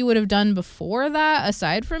don't know what you would have done before that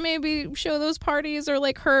aside from maybe show those parties or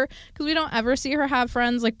like her, because we don't ever see her have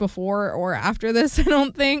friends like before or after this, I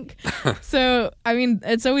don't think. So I mean,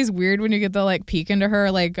 it's always weird when you get the like peek into her,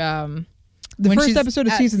 like The when first she's episode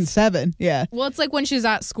of at- season 7. Yeah. Well, it's like when she's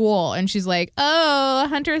at school and she's like, "Oh,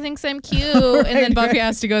 Hunter thinks I'm cute," and then Buffy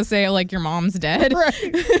has to go say, like, "Your mom's dead."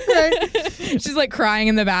 Right. She's like crying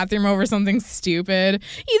in the bathroom over something stupid.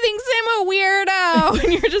 He thinks I'm a weirdo,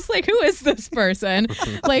 and you're just like, "Who is this person?"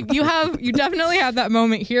 Like, you definitely have that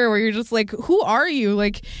moment here where you're just like, "Who are you?"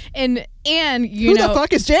 Like, and you Who know, the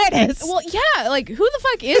fuck is Janice? well, yeah, like, who the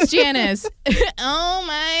fuck is Janice? Oh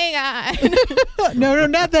my god. No,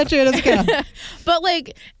 not that Janice guy. But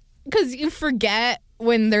like, because you forget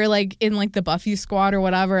when they're like in like the Buffy squad or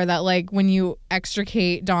whatever, that like when you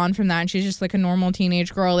extricate Dawn from that and she's just like a normal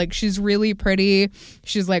teenage girl, like she's really pretty,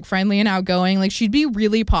 she's like friendly and outgoing, like she'd be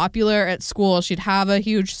really popular at school, she'd have a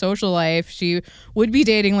huge social life, she would be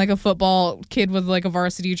dating like a football kid with like a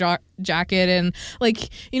varsity jacket, and like,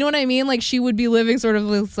 you know what I mean, like she would be living sort of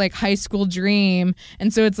this like high school dream.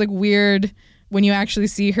 And so it's like weird when you actually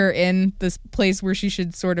see her in this place where she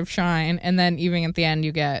should sort of shine, and then even at the end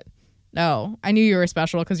you get, "Oh, I knew you were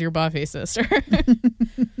special because you're Buffy's sister."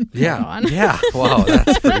 Yeah. Yeah. Wow,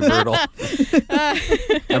 that's pretty brutal.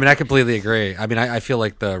 I mean, I completely agree. I mean, I feel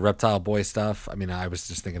like the Reptile Boy stuff, I mean, I was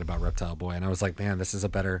just thinking about Reptile Boy and I was like, man, this is a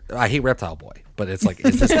better, I hate Reptile Boy, but it's like,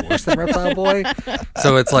 is this worse than Reptile Boy?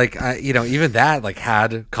 So it's like, you know, even that like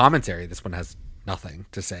had commentary. This one has nothing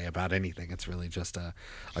to say about anything. It's really just a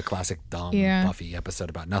classic dumb Buffy episode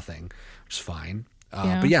about nothing, which is fine.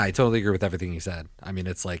 But yeah, I totally agree with everything you said. I mean,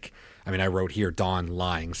 it's like, I mean, I wrote here Dawn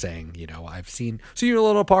lying, saying, you know, I've seen you at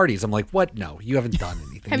little parties. I'm like, what? No, you haven't done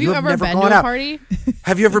anything. Have you ever never been gone to a out. party?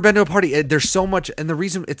 Have you ever been to a party? There's so much, and the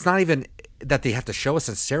reason it's not even that they have to show us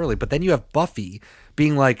necessarily, but then you have Buffy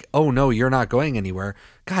being like, oh no, you're not going anywhere.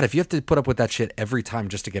 God, if you have to put up with that shit every time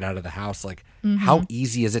just to get out of the house, like how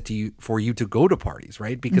easy is it for you to go to parties,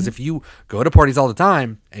 right? Because if you go to parties all the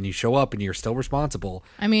time and you show up and you're still responsible,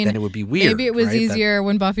 I mean, then it would be weird. Maybe it was right? easier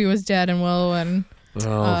when Buffy was dead and Willow and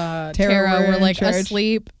Tara were like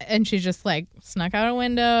asleep, and she just like snuck out a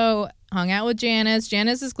window, hung out with Janice.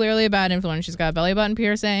 Janice is clearly a bad influence. She's got a belly button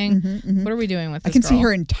piercing. What are we doing with this I can girl? see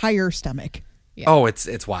her entire stomach. Yeah. Oh,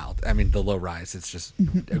 it's wild. I mean, the low rise, it's just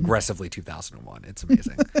aggressively 2001. It's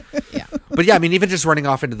amazing. Yeah. But yeah, I mean, even just running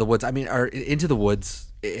off into the woods, I mean, or into the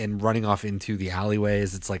woods and running off into the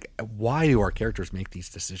alleyways, it's like, why do our characters make these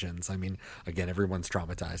decisions? I mean, again, everyone's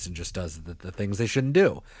traumatized and just does the things they shouldn't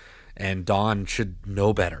do. And Dawn should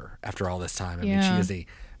know better after all this time. I mean, she is a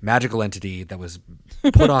magical entity that was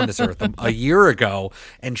put on this earth a year ago,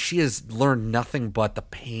 and she has learned nothing but the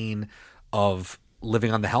pain of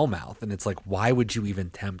living on the Hellmouth. And it's like, why would you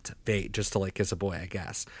even tempt fate just to like kiss a boy, I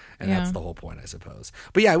guess? And that's the whole point, I suppose.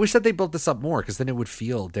 But yeah, I wish that they built this up more, because then it would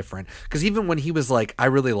feel different. Because even when he was like, I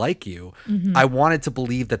really like you, I wanted to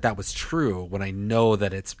believe that that was true when I know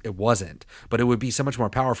that it wasn't. But it would be so much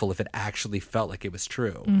more powerful if it actually felt like it was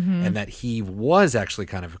true, and that he was actually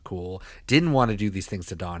kind of cool, didn't want to do these things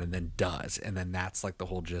to Dawn, and then does. And then that's like the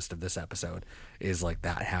whole gist of this episode, is like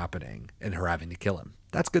that happening and her having to kill him.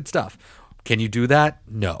 That's good stuff. Can you do that?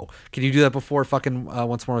 No. Can you do that before fucking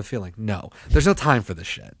Once More with Feeling? No. There's no time for this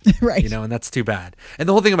shit. Right. You know, and that's too bad. And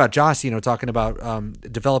the whole thing about Joss, you know, talking about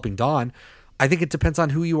developing Dawn, I think it depends on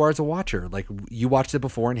who you are as a watcher. Like, you watched it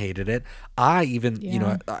before and hated it. I even, you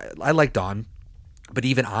know, I like Dawn, but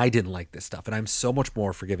even I didn't like this stuff, and I'm so much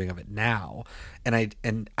more forgiving of it now.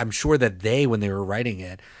 And I'm sure that they, when they were writing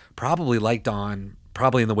it, probably liked Dawn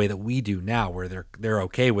probably in the way that we do now, where they're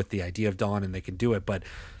okay with the idea of Dawn and they can do it, but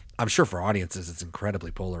I'm sure for audiences it's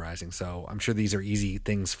incredibly polarizing. So I'm sure these are easy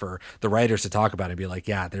things for the writers to talk about and be like,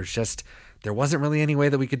 yeah, there wasn't really any way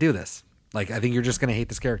that we could do this. Like, I think you're just going to hate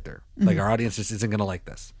this character. Like, our audience just isn't going to like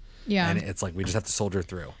this. Yeah. And it's like, we just have to soldier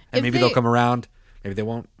through. And maybe they'll come around. Maybe they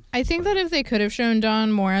won't. I think that if they could have shown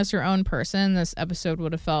Dawn more as her own person, this episode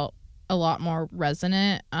would have felt a lot more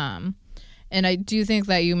resonant. And I do think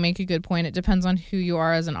that you make a good point. It depends on who you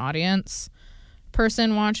are as an audience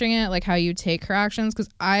person watching it, like how you take her actions, because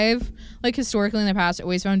I've like historically in the past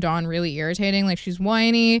always found Dawn really irritating. Like, she's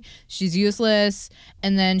whiny, she's useless,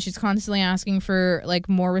 and then she's constantly asking for like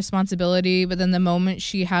more responsibility, but then the moment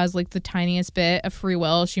she has like the tiniest bit of free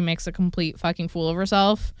will, she makes a complete fucking fool of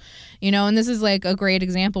herself, you know. And this is like a great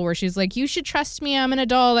example where she's like, you should trust me, I'm an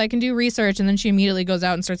adult, I can do research, and then she immediately goes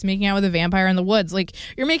out and starts making out with a vampire in the woods. Like,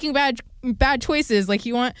 you're making bad choices. Like,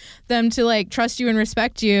 you want them to like trust you and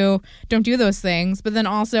respect you, don't do those things. But then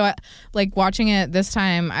also, like, watching it this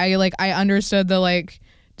time, I understood the like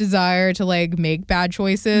desire to like make bad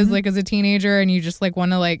choices like as a teenager, and you just like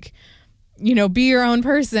want to like, you know, be your own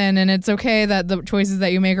person, and it's okay that the choices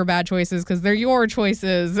that you make are bad choices because they're your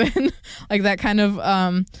choices, and like that kind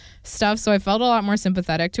of stuff. So I felt a lot more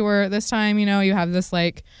sympathetic to her this time. You know, you have this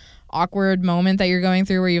like awkward moment that you're going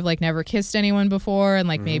through where you've like never kissed anyone before, and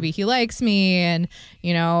like maybe he likes me, and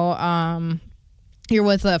you know, you're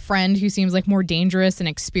with a friend who seems like more dangerous and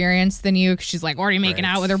experienced than you because she's like already making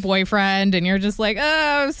out with her boyfriend, and you're just like,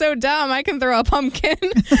 oh, I'm so dumb, I can throw a pumpkin.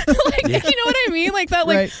 Like, you know what I mean? Like that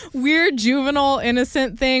like weird juvenile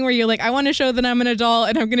innocent thing where you're like, I want to show that I'm an adult,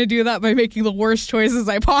 and I'm going to do that by making the worst choices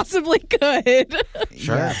I possibly could.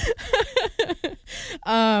 Sure.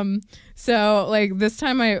 So like this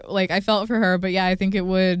time I felt for her, but yeah, I think it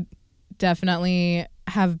would definitely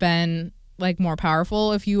have been like more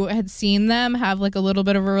powerful if you had seen them have like a little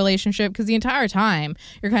bit of a relationship, because the entire time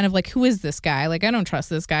you're kind of like, who is this guy? Like, I don't trust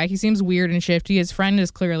this guy. He seems weird and shifty. His friend is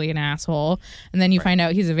clearly an asshole. And then you find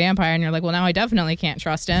out he's a vampire, and you're like, well, now I definitely can't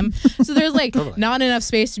trust him. So there's like not enough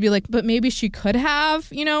space to be like, but maybe she could have,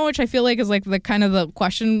 you know, which I feel like is like the kind of the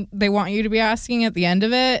question they want you to be asking at the end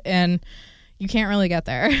of it, and you can't really get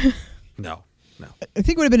there. No. I think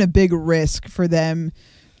it would have been a big risk for them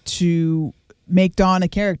to make Dawn a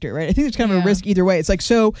character, right? I think there's kind of a risk either way. It's like,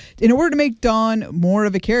 so in order to make Dawn more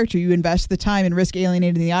of a character, you invest the time and risk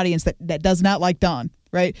alienating the audience that does not like Dawn,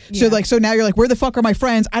 right? So like, so now you're like, where the fuck are my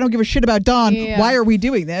friends? I don't give a shit about Dawn. Why are we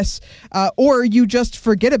doing this? Or you just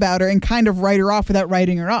forget about her and kind of write her off without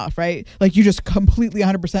writing her off, right? Like you just completely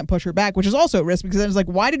 100% push her back, which is also a risk, because then it's like,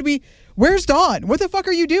 where's Dawn? What the fuck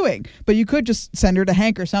are you doing? But you could just send her to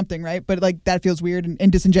Hank or something, right? But like that feels weird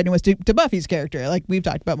and disingenuous to Buffy's character, like we've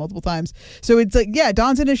talked about multiple times. So it's like, yeah,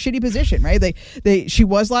 Dawn's in a shitty position, right? She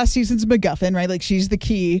was last season's MacGuffin, right? Like she's the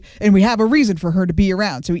key, and we have a reason for her to be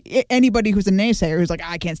around. So anybody who's a naysayer who's like,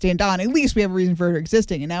 I can't stand Dawn, at least we have a reason for her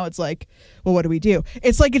existing. And now it's like, well, what do we do?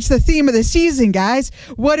 It's like, it's the theme of the season, guys.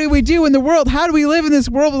 What do we do in the world? How do we live in this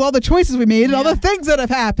world with all the choices we made and all the things that have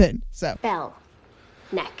happened? So Bell.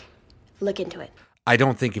 Neck. Look into it. I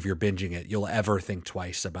don't think if you're binging it, you'll ever think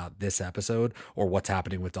twice about this episode or what's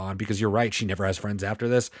happening with Dawn, because you're right. She never has friends after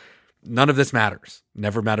this. None of this matters.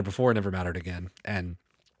 Never mattered before, never mattered again. And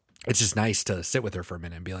it's just nice to sit with her for a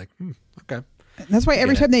minute and be like, okay. That's why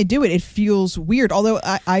every time they do it, it feels weird. Although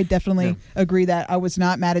I definitely agree that I was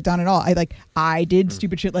not mad at Dawn at all. I did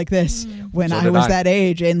stupid shit like this when I was that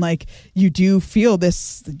age, and like you do feel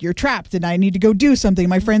this, you're trapped, and I need to go do something.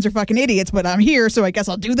 My friends are fucking idiots, but I'm here, so I guess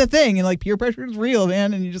I'll do the thing. And like peer pressure is real,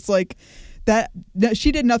 man. And you just like that.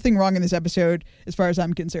 She did nothing wrong in this episode, as far as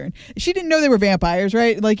I'm concerned. She didn't know they were vampires,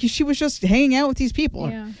 right? Like she was just hanging out with these people.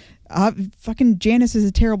 Yeah. Fucking Janice is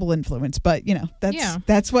a terrible influence, but you know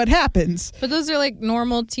that's what happens. But those are like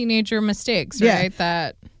normal teenager mistakes, right?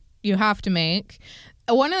 That you have to make.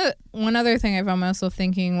 One other thing I'm also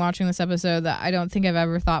thinking watching this episode that I don't think I've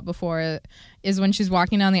ever thought before is when she's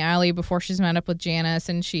walking down the alley before she's met up with Janice,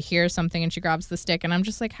 and she hears something and she grabs the stick, and I'm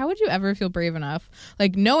just like, how would you ever feel brave enough,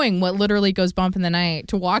 like knowing what literally goes bump in the night,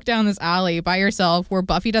 to walk down this alley by yourself where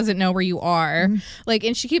Buffy doesn't know where you are, like,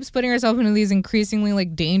 and she keeps putting herself into these increasingly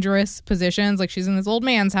like dangerous positions, like she's in this old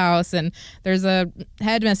man's house and there's a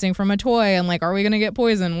head missing from a toy, and like, are we gonna get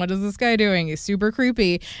poisoned? What is this guy doing? He's super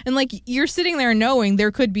creepy, and like you're sitting there knowing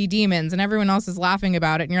there could be demons and everyone else is laughing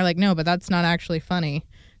about it, and you're like, no, but that's not actually funny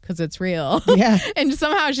because it's real. Yeah. And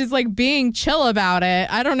somehow she's like being chill about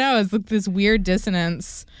it. I don't know. It's like this weird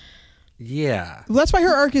dissonance. Yeah. Well, that's why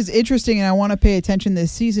her arc is interesting, and I want to pay attention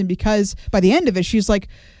this season, because by the end of it, she's like,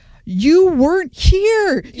 you weren't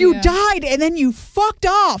here. You died, and then you fucked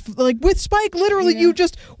off. Like with Spike, literally, you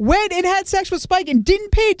just went and had sex with Spike and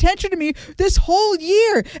didn't pay attention to me this whole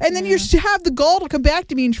year. And then you have the gall to come back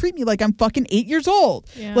to me and treat me like I'm fucking 8 years old.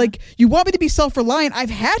 Yeah. Like, you want me to be self-reliant.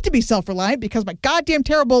 I've had to be self-reliant because my goddamn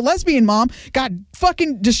terrible lesbian mom got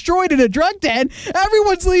fucking destroyed in a drug den.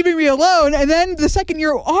 Everyone's leaving me alone. And then the second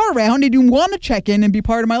you are around and you want to check in and be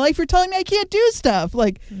part of my life, you're telling me I can't do stuff.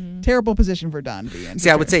 Like, terrible position for Dawn to be in.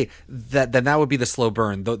 See, I would say that would be the slow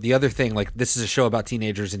burn. The other thing, like, this is a show about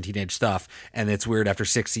teenagers and teenage stuff, and it's weird after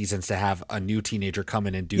 6 seasons to have a new teenager come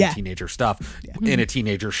in and do teenager stuff in a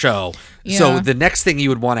teenager show. Yeah. So the next thing you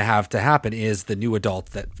would want to have to happen is the new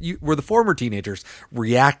adults that were the former teenagers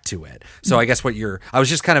react to it. So I guess I was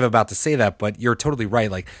just kind of about to say that, but you're totally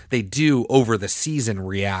right. Like, they do over the season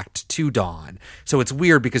react to Dawn. So it's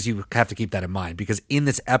weird because you have to keep that in mind, because in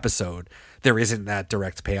this episode there isn't that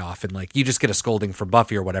direct payoff, and like you just get a scolding from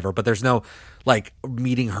Buffy or whatever, but there's no like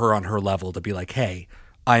meeting her on her level to be like, hey,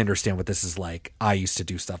 I understand what this is like. I used to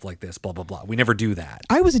do stuff like this, blah, blah, blah. We never do that.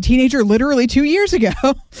 I was a teenager literally 2 years ago.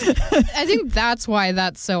 I think that's why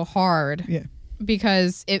that's so hard. Yeah.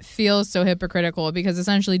 Because it feels so hypocritical, because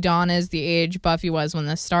essentially Dawn is the age Buffy was when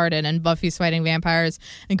this started, and Buffy's fighting vampires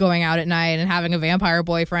and going out at night and having a vampire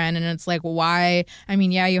boyfriend, and it's like, why? I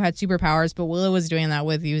mean, yeah, you had superpowers, but Willow was doing that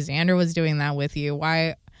with you. Xander was doing that with you.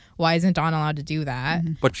 Why why isn't Dawn allowed to do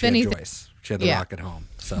that? But she Then had Joyce. She had the Rock at home.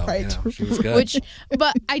 So, Right. she was good.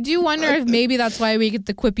 But I do wonder if maybe that's why we get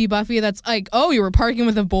the quippy Buffy that's like, oh, you were parking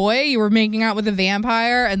with a boy, you were making out with a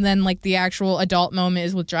vampire, and then like the actual adult moment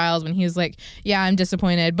is with Giles when he's like, yeah, I'm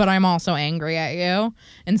disappointed, but I'm also angry at you.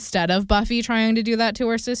 Instead of Buffy trying to do that to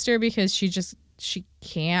her sister because she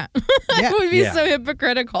can't. It would be so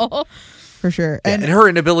hypocritical. For sure. And her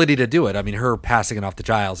inability to do it. I mean, her passing it off to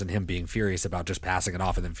Giles and him being furious about just passing it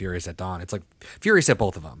off and then furious at Dawn. It's like furious at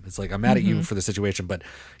both of them. It's like, I'm mad at you for the situation, but,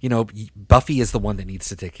 Buffy is the one that needs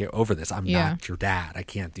to take care over this. I'm not your dad. I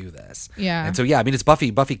can't do this. Yeah. And so, I mean, it's Buffy.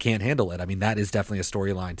 Buffy can't handle it. I mean, that is definitely a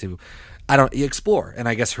storyline to, explore. And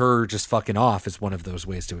I guess her just fucking off is one of those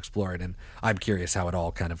ways to explore it. And I'm curious how it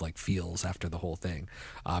all kind of like feels after the whole thing.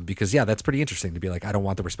 Because, that's pretty interesting to be like, I don't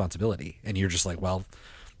want the responsibility. And you're just like, well,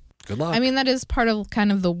 good luck. I mean, that is part of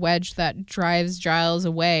kind of the wedge that drives Giles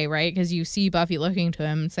away, right? Because you see Buffy looking to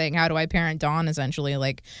him saying, how do I parent Dawn, essentially?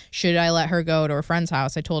 Like, should I let her go to her friend's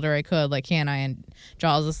house? I told her I could. Like, can I? And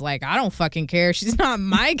Giles is like, I don't fucking care. She's not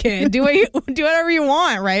my kid. Do whatever you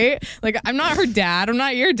want, right? Like, I'm not her dad. I'm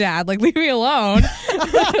not your dad. Like, leave me alone.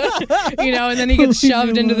 And then he gets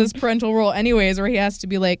shoved into this parental role anyways, where he has to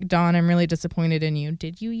be like, Dawn, I'm really disappointed in you.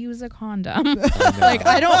 Did you use a condom? Like,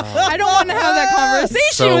 I don't want to have that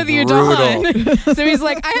conversation with you, Dawn. So he's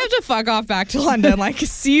like, I have to fuck off back to London. Like,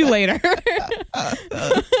 see you later.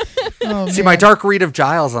 See, my dark read of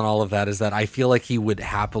Giles on all of that is that I feel like he would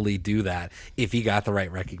happily do that if he got the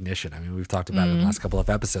right recognition. I mean, we've talked about it in the last couple of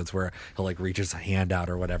episodes where he'll like reach his hand out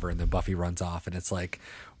or whatever, and then Buffy runs off, and it's like,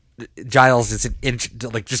 Giles is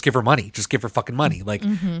like, just give her money, just give her fucking money, like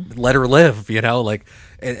let her live, like,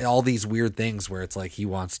 and all these weird things where it's like he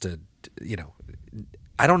wants to,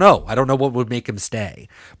 I don't know what would make him stay,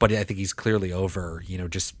 but I think he's clearly over,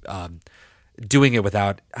 just doing it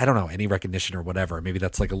without, I don't know, any recognition or whatever. Maybe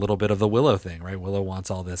that's like a little bit of the Willow thing, right? Willow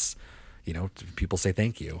wants all this, people say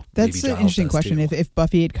thank you. That's an interesting question. If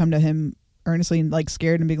Buffy had come to him earnestly and like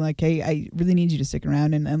scared and being like, hey, I really need you to stick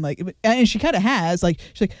around, and she kind of has, like,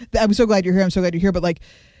 she's like, I'm so glad you're here, but like,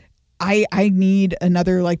 I need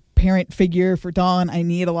another like parent figure for Dawn. I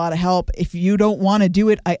need a lot of help. If you don't want to do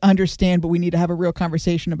it, I understand, but we need to have a real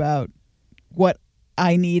conversation about what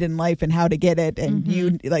I need in life and how to get it, and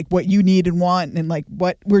you like what you need and want, and like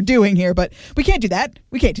what we're doing here. But we can't do that.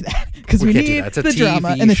 Because we need the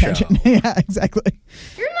drama and the tension. Yeah, exactly.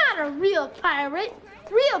 You're not a real pirate.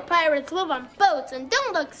 Real pirates live on boats and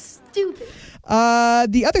don't look stupid.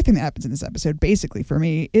 The other thing that happens in this episode, basically for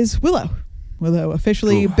me, is Willow. Willow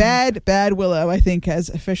officially, bad Willow, I think, has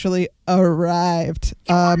officially arrived.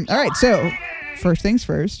 All right, so first things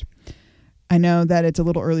first. I know that it's a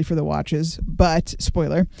little early for the watches, but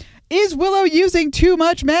spoiler, is Willow using too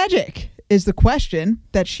much magic? Is the question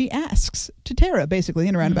that she asks to Tara, basically,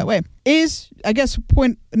 in a roundabout way. I guess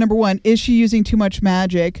point number one, is she using too much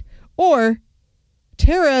magic? Or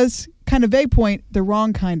Tara's kind of vague point, the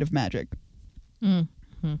wrong kind of magic? You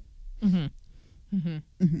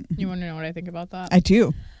want to know what I think about that? I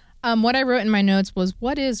do. What I wrote in my notes was,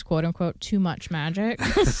 what is, quote unquote, too much magic?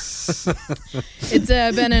 It's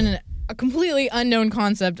been a completely unknown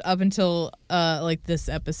concept up until like this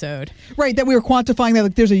episode, right? That we were quantifying that,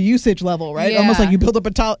 like, there's a usage level, right? Almost like you build up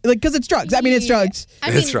a because it's drugs. I mean, it's drugs.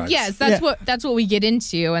 Yes, that's what we get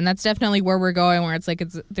into, and that's definitely where we're going. Where it's like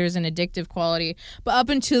there's an addictive quality, but up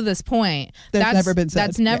until this point, that's never been said.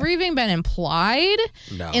 That's never even been implied.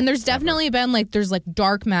 No, and there's definitely been there's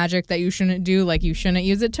dark magic that you shouldn't do, like you shouldn't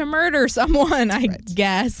use it to murder someone. I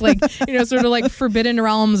guess, like sort of like forbidden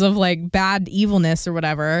realms of like bad evilness or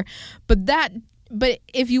whatever. But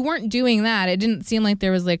if you weren't doing that, it didn't seem like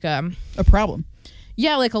there was like a problem.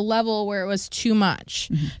 Yeah, like a level where it was too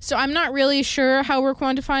much. So I'm not really sure how we're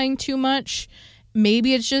quantifying too much.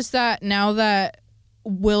 Maybe it's just that now that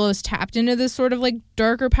Willow's tapped into this sort of like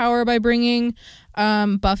darker power by bringing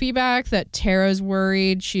Buffy back, that Tara's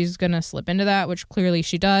worried she's going to slip into that, which clearly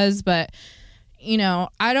she does. But,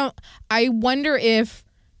 I wonder if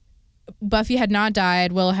Buffy had not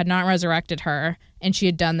died, Willow had not resurrected her, and she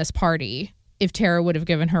had done this party, if Tara would have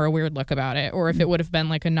given her a weird look about it, or if it would have been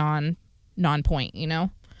like a non-point,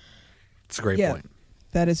 It's a great point.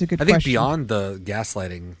 That is a good question. I think question. beyond the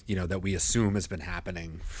gaslighting, that we assume has been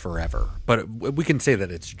happening forever, but we can say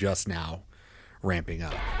that it's just now ramping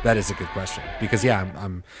up. That is a good question because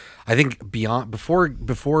I think before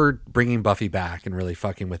bringing Buffy back and really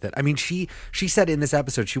fucking with it. I mean, she said in this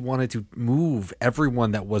episode she wanted to move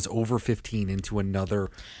everyone that was over 15 into another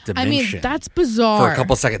dimension. I mean, that's bizarre. For a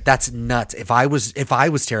couple seconds, that's nuts. If I was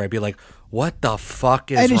Tara, I'd be like, "What the fuck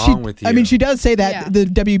is wrong with you?" I mean, she does say that the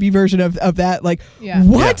WB version of that, like,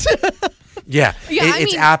 what? Yeah, Yeah,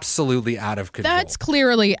 it's absolutely out of control. That's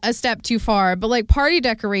clearly a step too far. But like party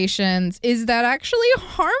decorations, is that actually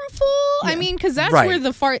harmful? I mean, because that's Right. where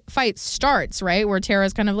the fight starts, right? Where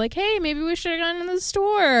Tara's kind of like, hey, maybe we should have gone to the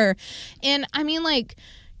store. And I mean, like,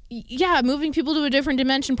 yeah, moving people to a different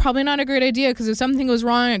dimension, probably not a great idea, because if something goes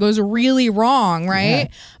wrong, it goes really wrong, right?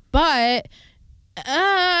 Yeah. But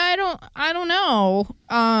I don't know.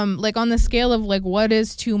 Like on the scale of like what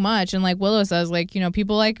is too much, and like Willow says, like, you know,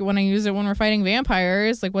 people like when I use it when we're fighting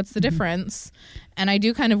vampires, like what's the difference? And I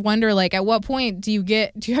do kind of wonder, like, at what point do you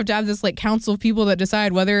have to have this like council of people that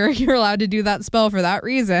decide whether you're allowed to do that spell for that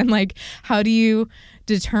reason? Like, how do you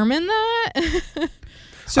determine that?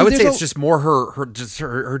 I would say it's just more her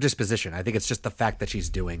disposition. I think it's just the fact that she's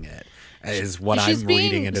doing it is what She's I'm being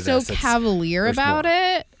reading into so this. cavalier about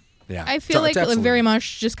it. Yeah, I feel like very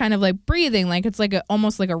much just kind of like breathing, like it's like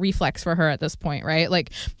almost like a reflex for her at this point, right?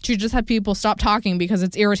 Like she just had people stop talking because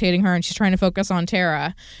it's irritating her and she's trying to focus on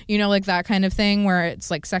Tara, you know, like that kind of thing where it's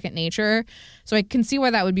like second nature. So I can see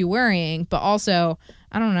why that would be worrying, but also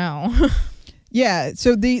I don't know. Yeah,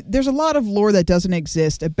 so there's a lot of lore that doesn't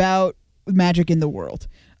exist about magic in the world.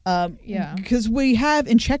 Yeah, because we have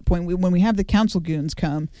in Checkpoint when we have the council goons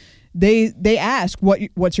come, they ask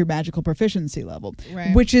what's your magical proficiency level,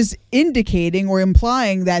 right. which is indicating or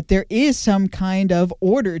implying that there is some kind of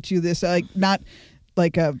order to this, like not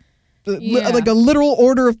like a like a literal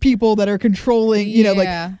order of people that are controlling, you know,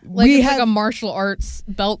 like we it's have like a martial arts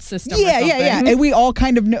belt system. Yeah, and we all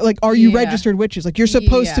kind of know, like, are you registered witches? Like, you're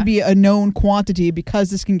supposed to be a known quantity because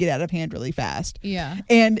this can get out of hand really fast. Yeah,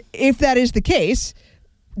 and if that is the case,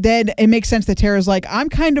 then it makes sense that Tara's like, I'm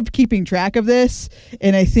kind of keeping track of this,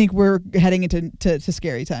 and I think we're heading into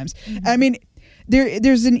scary times. Mm-hmm. I mean,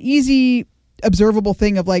 there's an easy observable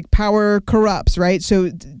thing of like power corrupts, right?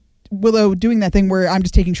 So Willow doing that thing where I'm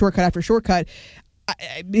just taking shortcut after shortcut.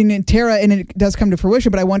 I mean, Tara, and it does come to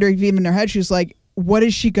fruition, but I wonder if even in her head she's like, what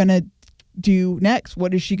is she gonna do next?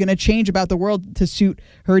 What is she gonna change about the world to suit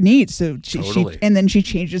her needs? So she and then she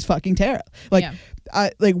changes fucking Tara. Like,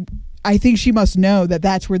 I think she must know that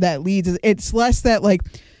that's where that leads. It's less that, like,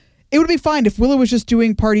 it would be fine if Willow was just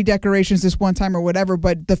doing party decorations this one time or whatever,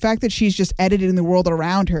 but the fact that she's just editing the world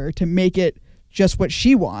around her to make it just what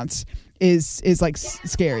she wants is like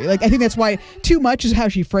scary. Like, I think that's why too much is how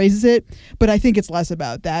she phrases it, but I think it's less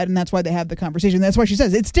about that, and that's why they have the conversation. That's why she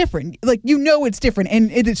says it's different. Like, you know it's different,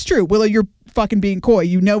 and it's true. Willow, you're fucking being coy.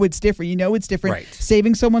 You know it's different. You know it's different. Right.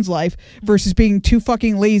 Saving someone's life versus being too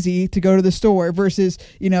fucking lazy to go to the store versus,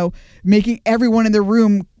 you know, making everyone in the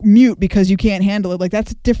room mute because you can't handle it. Like,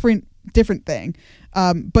 that's a different thing.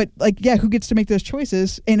 But like, yeah, who gets to make those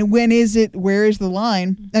choices, and when is it? Where is the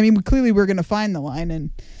line? I mean, clearly we're going to find the line,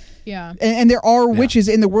 and there are witches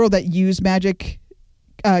in the world that use magic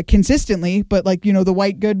consistently, but like, you know, the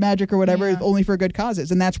white good magic or whatever is only for good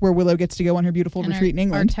causes, and that's where Willow gets to go on her beautiful retreat in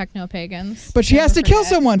England. Our techno pagans, but she has to kill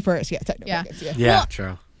someone first. Yeah, techno pagans. Well,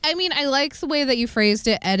 true. I mean, I like the way that you phrased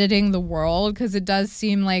it, editing the world, because it does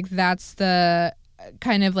seem like that's the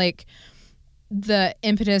kind of like the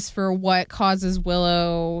impetus for what causes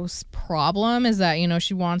Willow's problem is that, you know,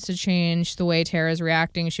 she wants to change the way Tara's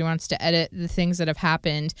reacting. She wants to edit the things that have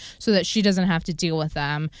happened so that she doesn't have to deal with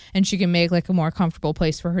them, and she can make like a more comfortable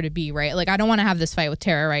place for her to be, right? Like, I don't want to have this fight with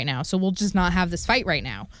Tara right now, so we'll just not have this fight right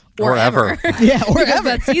now. Or ever. Yeah, or because ever.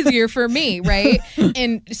 That's easier for me, right?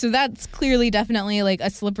 And so that's clearly definitely like a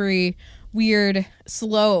slippery, weird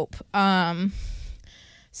slope.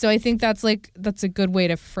 So I think that's a good way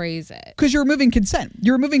to phrase it. Because you're removing consent.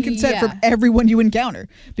 You're removing consent from everyone you encounter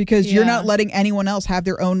because you're not letting anyone else have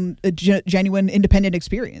their own genuine, independent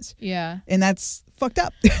experience. Yeah. And that's fucked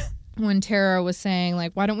up. When Tara was saying,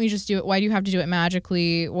 like, why don't we just do it? Why do you have to do it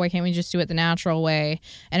magically? Why can't we just do it the natural way?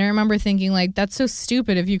 And I remember thinking, like, that's so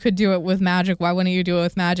stupid. If you could do it with magic, why wouldn't you do it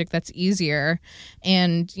with magic? That's easier.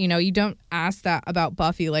 And, you know, you don't ask that about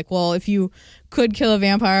Buffy. Like, well, if you could kill a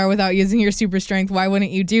vampire without using your super strength, why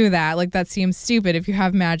wouldn't you do that? Like, that seems stupid. If you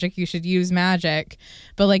have magic, you should use magic.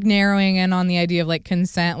 But like narrowing in on the idea of like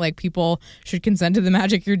consent, like people should consent to the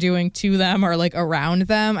magic you're doing to them or like around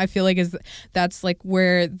them, I feel like that's like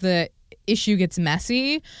where the issue gets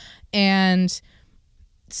messy. And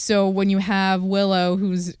so when you have Willow,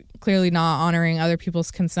 who's clearly not honoring other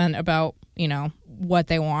people's consent about, you know, what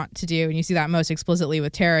they want to do, and you see that most explicitly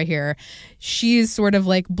with Tara here, she's sort of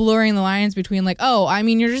like blurring the lines between like, oh, I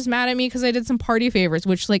mean, you're just mad at me because I did some party favors,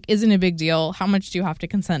 which like isn't a big deal. How much do you have to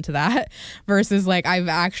consent to that? Versus like, I've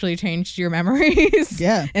actually changed your memories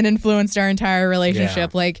and influenced our entire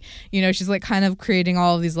relationship. Like, you know, she's like kind of creating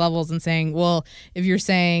all of these levels and saying, well, if you're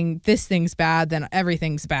saying this thing's bad, then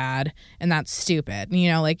everything's bad, and that's stupid.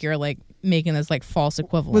 You know, like you're like making this like false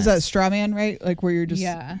equivalence. Was that a straw man, right? Like where you're just,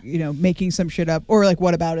 making some shit up, or like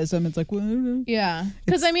whataboutism. It's like, well, yeah,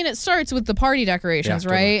 because I mean, it starts with the party decorations,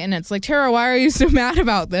 Yeah, right? totally. And it's like, Tara, why are you so mad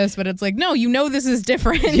about this? But it's like, no, this is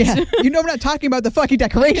different. yeah, I'm not talking about the fucking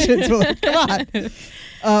decorations. Come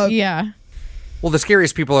on. Yeah. Well, the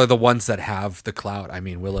scariest people are the ones that have the clout. I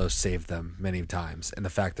mean, Willow saved them many times, and the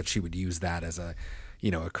fact that she would use that as a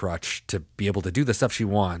crutch to be able to do the stuff she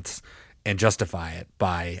wants and justify it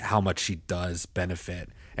by how much she does benefit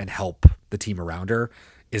and help the team around her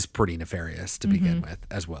is pretty nefarious to begin with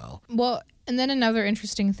as well. Well, and then another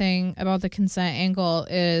interesting thing about the consent angle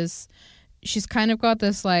is she's kind of got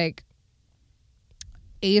this like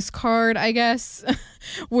ace card, I guess,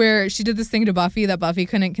 where she did this thing to Buffy that Buffy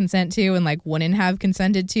couldn't consent to and like wouldn't have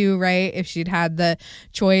consented to, right, if she'd had the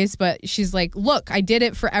choice. But she's like, look, I did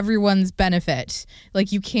it for everyone's benefit.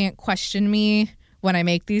 Like, you can't question me when I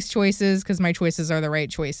make these choices because my choices are the right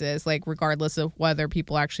choices, like regardless of whether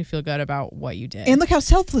people actually feel good about what you did. And look how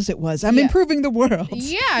selfless it was. I'm improving the world.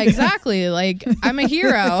 Yeah, exactly. Like, I'm a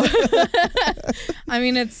hero. I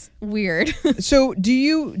mean, it's weird. So do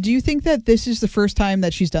you think that this is the first time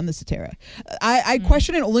that she's done this to Tara? I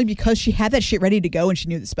question it only because she had that shit ready to go and she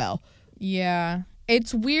knew the spell. Yeah.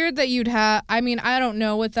 It's weird that you'd have, I mean, I don't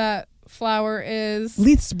know what that flower is.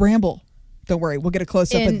 Leith's bramble. Don't worry, we'll get a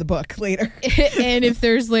close up in the book later. And if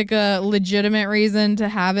there's like a legitimate reason to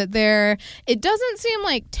have it there, it doesn't seem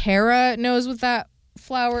like Tara knows what that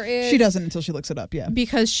flower is. She doesn't until she looks it up, yeah.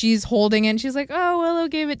 Because she's holding it and she's like, oh, Willow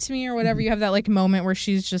gave it to me or whatever. You have that like moment where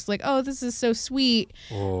she's just like, oh, this is so sweet.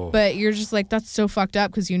 Oh. But you're just like, that's so fucked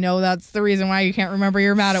up because that's the reason why you can't remember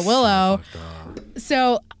you're mad at Willow.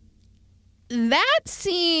 So that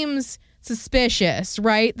seems suspicious,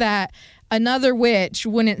 right? That another witch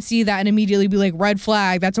wouldn't see that and immediately be like, red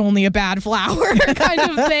flag, that's only a bad flower kind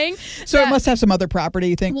of thing. So it must have some other property,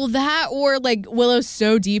 you think? Well, that or like Willow's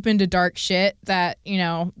so deep into dark shit that,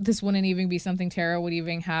 this wouldn't even be something Tara would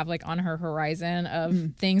even have like on her horizon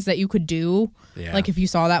of things that you could do. Yeah. Like if you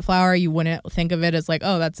saw that flower, you wouldn't think of it as like,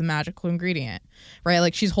 oh, that's a magical ingredient, right?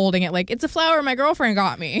 Like she's holding it like, it's a flower my girlfriend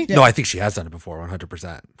got me. No, I think she has done it before,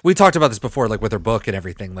 100%. We talked about this before, like with her book and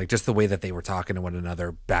everything, like just the way that they were talking to one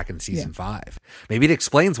another back in season 5. Maybe it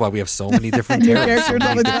explains why we have so many different characters, so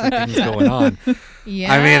many different things going on.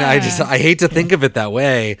 Yeah. I mean, I hate to think of it that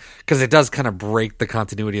way because it does kind of break the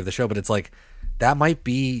continuity of the show, but it's like, that might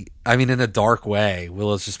be, I mean, in a dark way,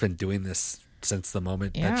 Willow's just been doing this since the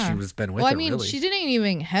moment that she was been with her, really. She didn't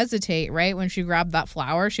even hesitate, right? When she grabbed that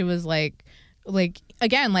flower, she was like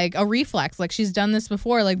again, like a reflex. Like she's done this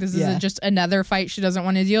before. Like this isn't just another fight she doesn't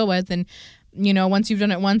want to deal with. And once you've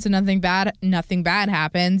done it once and nothing bad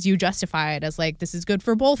happens, you justify it as like, this is good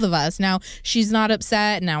for both of us. Now she's not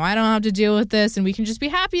upset. Now I don't have to deal with this and we can just be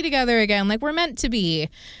happy together again. Like we're meant to be.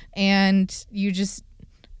 And you just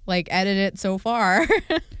like edit it so far.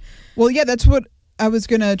 Well, yeah, that's what I was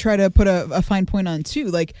going to try to put a fine point on too.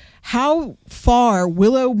 Like how far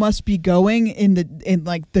Willow must be going in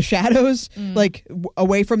like the shadows, like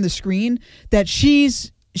away from the screen, that she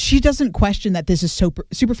doesn't question that this is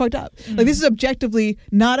super fucked up. Like this is objectively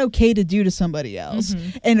not okay to do to somebody else.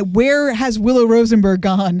 And where has Willow Rosenberg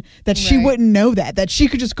gone that she wouldn't know that she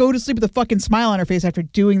could just go to sleep with a fucking smile on her face after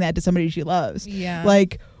doing that to somebody she loves? Yeah.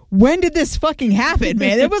 Like, when did this fucking happen,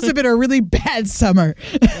 man? It must have been a really bad summer.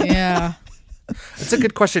 Yeah. It's a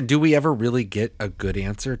good question. Do we ever really get a good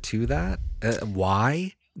answer to that?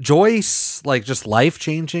 Why? Joyce, like just life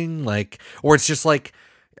changing, like, or it's just like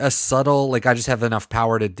a subtle, like I just have enough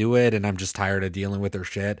power to do it and I'm just tired of dealing with her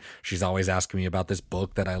shit. She's always asking me about this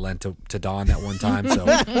book that I lent to Dawn that one time. So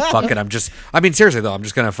fuck it. Seriously though, I'm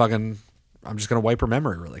just going to wipe her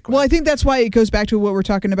memory really quick. Well, I think that's why it goes back to what we're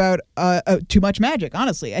talking about, too much magic,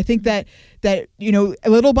 honestly. I think that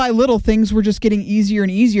little by little, things were just getting easier and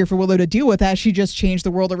easier for Willow to deal with as she just changed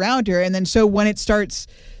the world around her. And then so when it starts,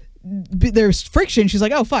 there's friction, she's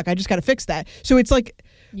like, oh, fuck, I just got to fix that. So it's like,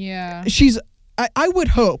 I would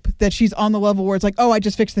hope that she's on the level where it's like, oh, I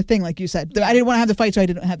just fixed the thing, like you said. I didn't want to have the fight, so I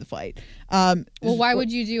didn't have the fight. Well, why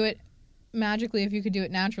would you do it magically if you could do it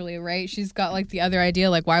naturally, right? She's got like the other idea,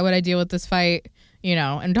 like why would I deal with this fight,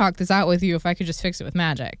 and talk this out with you if I could just fix it with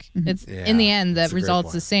magic? It's in the end the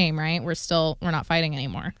result's the same, right? We're not fighting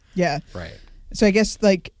anymore. Yeah, right. So I guess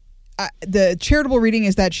like the charitable reading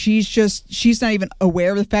is that she's not even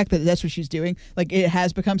aware of the fact that that's what she's doing. Like it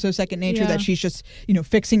has become so second nature that she's just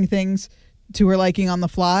fixing things to her liking on the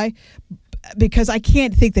fly. Because I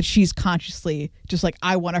can't think that she's consciously just like,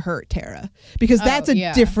 I want to hurt Tara. Because that's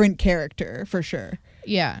a different character for sure.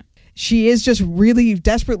 Yeah. she is just really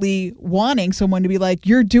desperately wanting someone to be like,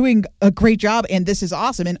 you're doing a great job and this is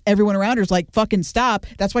awesome. And everyone around her is like, fucking stop.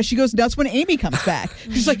 That's why she goes nuts when Amy comes back.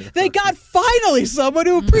 She's like, thank God, finally someone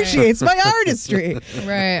who appreciates my artistry.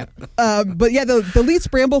 Right. But yeah, the Leeds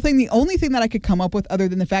Bramble thing, the only thing that I could come up with other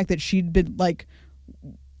than the fact that she'd been like,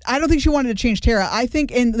 I don't think she wanted to change Tara. I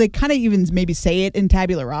think, and they kind of even maybe say it in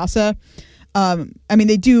Tabula Rasa. I mean,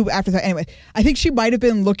 they do after that. Anyway, I think she might have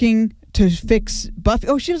been looking to fix Buffy.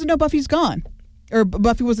 Oh, she doesn't know Buffy's gone. Or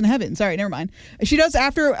Buffy was in heaven. Sorry, never mind. She does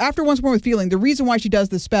after Once More with Feeling. The reason why she does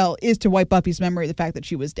the spell is to wipe Buffy's memory of the fact that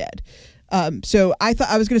she was dead. So I thought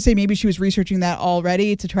I was going to say maybe she was researching that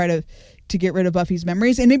already to try to get rid of Buffy's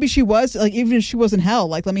memories. And maybe she was, like, even if she was in hell,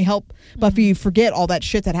 like, let me help Buffy forget all that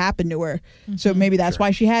shit that happened to her. So maybe that's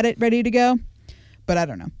why she had it ready to go. But I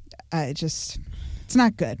don't know. It's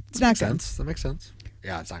not good. It's not good. That makes sense.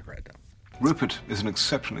 Yeah, it's not great, though. Rupert is an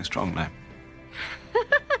exceptionally strong name.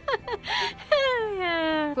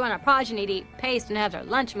 We want our progeny to eat paste and have their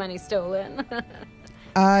lunch money stolen.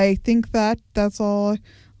 I think that's all I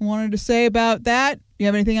wanted to say about that. You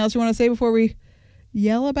have anything else you want to say before we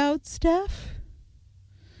yell about stuff?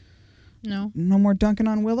 No. No more dunking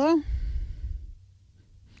on Willow?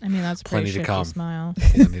 I mean, that's a plenty pretty to come. Smile.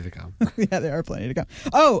 Plenty to come. Yeah, there are plenty to come.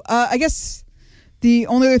 Oh, I guess the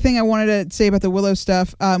only other thing I wanted to say about the Willow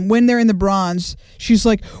stuff, when they're in the bronze, she's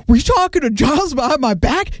like, were you talking to Giles behind my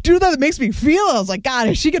back? Do you know how that makes me feel? I was like, God,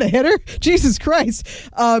 is she going to hit her? Jesus Christ.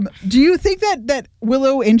 Do you think that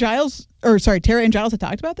Willow and Giles, or sorry, Tara and Giles had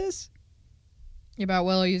talked about this? About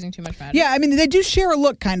Willow using too much magic? Yeah, I mean, they do share a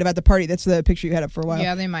look kind of at the party. That's the picture you had up for a while.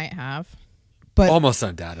 Yeah, they might have. But almost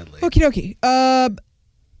undoubtedly. Okie dokie.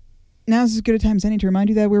 Now's as good a time as any to remind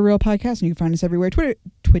you that we're a real podcast and you can find us everywhere. Twitter,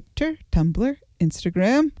 Tumblr,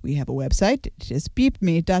 Instagram. We have a website. It is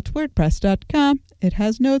beepme.wordpress.com. It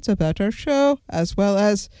has notes about our show as well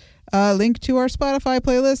as a link to our Spotify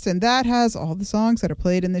playlist, and that has all the songs that are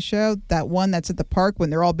played in the show. That one that's at the park when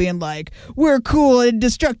they're all being like, we're cool and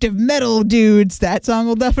destructive metal dudes. That song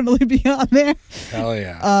will definitely be on there. Hell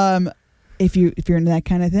yeah. If you're into that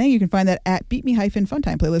kind of thing, you can find that at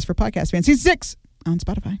beatme-funtime playlist for podcast fans. Season 6 on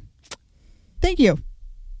Spotify. Thank you.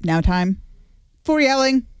 Now time for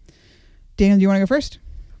yelling. Daniel, do you want to go first?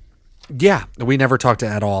 Yeah, we never talked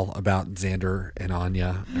at all about Xander and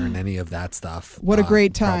Anya or any of that stuff. What a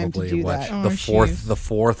great time to do that. The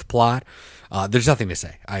fourth plot. There's nothing to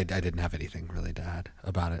say. I didn't have anything really to add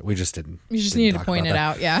about it. We just didn't. You just needed to point it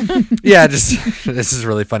out. Yeah. Yeah. Just this is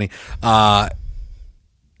really funny.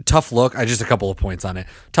 Tough look. Just a couple of points on it.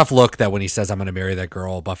 Tough look that when he says I'm going to marry that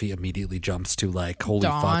girl, Buffy immediately jumps to like, holy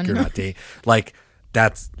fuck, you're not dating. Like,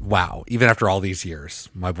 that's wow. Even after all these years,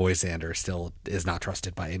 my boy Xander still is not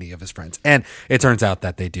trusted by any of his friends. And it turns out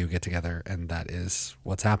that they do get together, and that is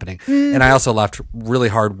what's happening. And I also laughed really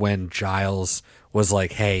hard when Giles was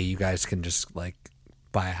like, hey, you guys can just like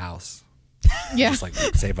buy a house. Yeah. Just like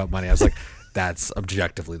save up money. I was like, that's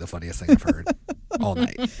objectively the funniest thing I've heard all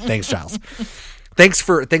night. Thanks, Giles. Thanks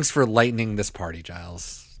for lightening this party,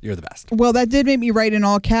 Giles. You're the best. Well, that did make me write in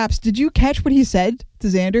all caps. Did you catch what he said to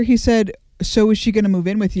Xander? He said, so is she going to move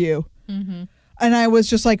in with you? Mm-hmm. And I was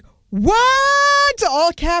just like, what?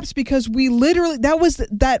 All caps, because we literally, that was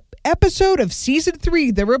that episode of season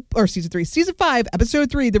 5,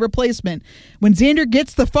 episode 3, The Replacement. When Xander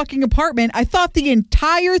gets the fucking apartment, I thought the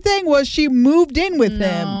entire thing was she moved in with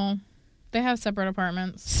him. They have separate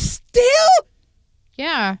apartments. Still?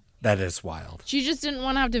 Yeah. That is wild. She just didn't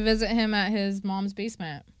want to have to visit him at his mom's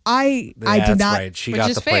basement. I did not. Right. She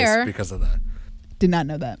got the place because of that. Did not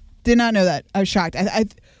know that. I was shocked. I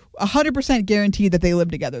 100% guaranteed that they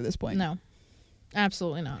live together at this point. No,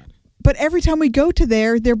 absolutely not. But every time we go to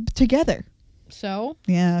there, they're together. So?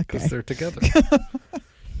 Yeah, okay. Because they're together.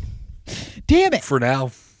 Damn it. For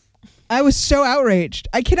now. I was so outraged.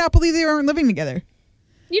 I cannot believe they aren't living together.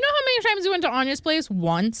 You know how many times we went to Anya's place?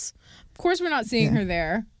 Once. Of course we're not seeing her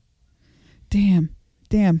there. Damn.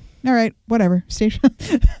 All right, whatever. Station.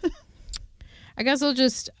 I guess I'll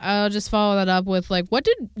just follow that up with like, what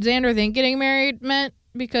did Xander think getting married meant?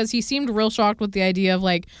 Because he seemed real shocked with the idea of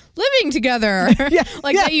like living together,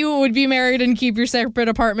 that you would be married and keep your separate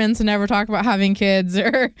apartments and never talk about having kids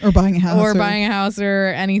or buying a house or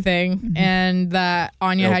anything, and that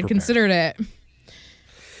Anya had considered it.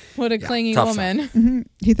 What a clinging woman. Mm-hmm.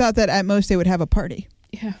 He thought that at most they would have a party.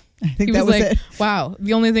 Yeah. I think that was it. Wow.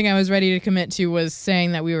 The only thing I was ready to commit to was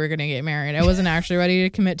saying that we were going to get married. I wasn't actually ready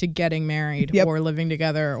to commit to getting married or living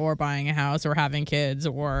together or buying a house or having kids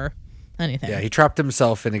or anything. Yeah, he trapped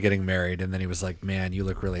himself into getting married, and then he was like, man, you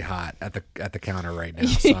look really hot at the counter right now,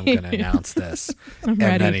 so I'm going to announce this. And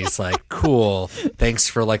then he's like, cool, thanks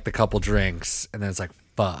for like the couple drinks. And then it's like,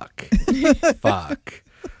 fuck.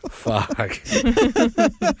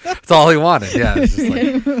 That's all he wanted. Yeah, it's just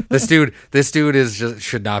like this dude is just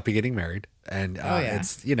should not be getting married, and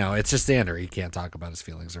it's it's just Xander. He can't talk about his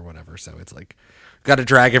feelings or whatever. So it's like, got to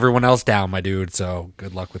drag everyone else down, my dude. So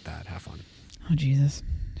good luck with that. Have fun. Oh Jesus,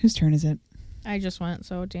 whose turn is it? I just went,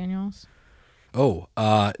 so Daniel's. Oh,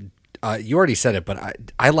 you already said it, but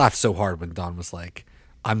I laughed so hard when Dawn was like,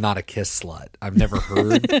 I'm not a kiss slut. I've never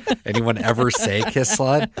heard anyone ever say kiss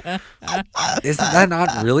slut. Isn't that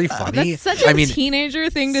not really funny? That's such a teenager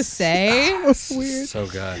thing to say. Weird. So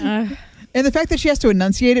good. And the fact that she has to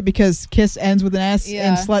enunciate it because kiss ends with an S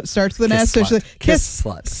and slut starts with an S. So she's like, kiss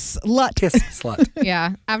slut. Slut. Kiss slut.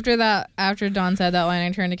 Yeah. After Dawn said that line,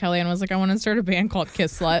 I turned to Kelly and was like, I want to start a band called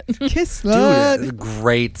Kiss Slut. Kiss Slut. Dude,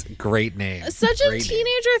 great name. Such a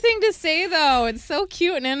teenager thing to say, though. It's so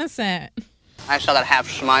cute and innocent. I saw that half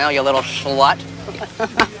smile, you little slut.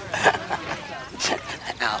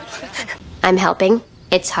 I'm helping.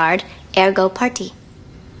 It's hard. Ergo party.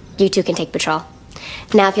 You two can take patrol.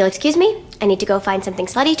 Now, if you'll excuse me, I need to go find something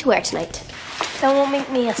slutty to wear tonight. That won't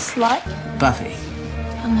make me a slut. Buffy.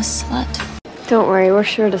 I'm a slut. Don't worry, we're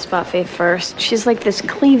sure to spot Faith first. She's like this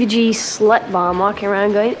cleavagey slut bomb walking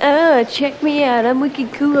around going, oh, check me out, I'm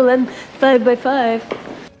wicked cool, I'm 5x5.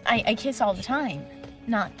 I kiss all the time.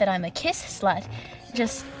 Not that I'm a kiss slut,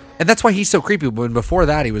 just... And that's why he's so creepy. When before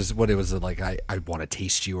that, he was like, I want to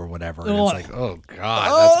taste you or whatever. And it's like, oh,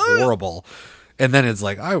 God, that's horrible. And then it's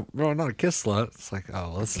like, I'm not a kiss slut. It's like,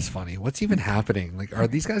 oh, well, this is funny. What's even happening? Like, are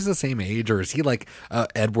these guys the same age? Or is he like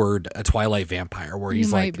Edward, a Twilight vampire, where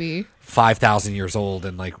he's like 5,000 years old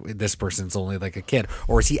and like this person's only like a kid?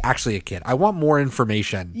 Or is he actually a kid? I want more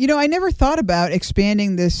information. You know, I never thought about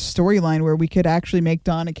expanding this storyline where we could actually make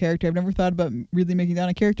Dawn a character. I've never thought about really making Dawn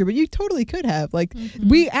a character, but you totally could have. Like,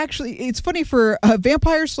 we actually, it's funny for a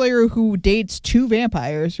vampire slayer who dates two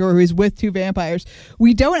vampires or who is with two vampires,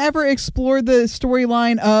 we don't ever explore the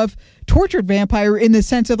storyline of tortured vampire in the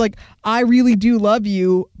sense of like, I really do love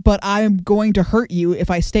you, but I'm going to hurt you if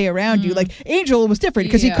I stay around you. Like Angel was different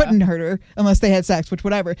because he couldn't hurt her unless they had sex, which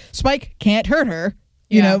whatever. Spike can't hurt her.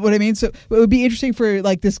 You know what I mean? So it would be interesting for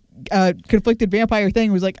like this conflicted vampire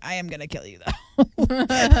thing was like, I am going to kill you though.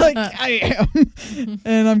 Like I am.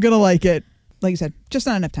 And I'm going to like it. Like you said, just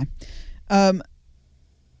not enough time.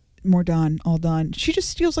 More Dawn, all Dawn. She just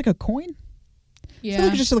steals like a coin. Yeah.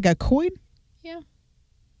 Like just like a coin. Yeah.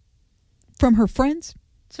 From her friends.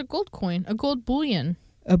 It's a gold coin, a gold bullion.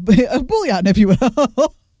 A bullion, if you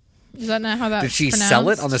will. Is that not how that's Did she pronounced? sell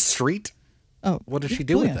it on the street? Oh. What does she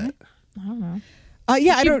do with it? I don't know.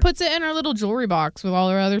 She puts it in her little jewelry box with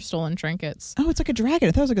all her other stolen trinkets. Oh, it's like a dragon.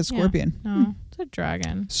 I thought it was like a scorpion. Yeah. No, it's a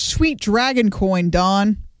dragon. Sweet dragon coin,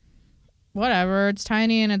 Dawn. Whatever. It's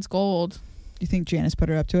tiny and it's gold. Do you think Janice put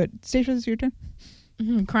her up to it? Stacia, is it your turn?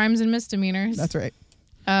 Crimes and misdemeanors. That's right.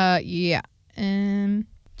 Yeah. And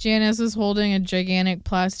Janice was holding a gigantic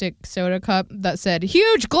plastic soda cup that said,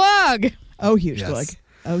 huge glug! Oh, huge glug.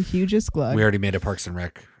 Oh, hugest glug. We already made a Parks and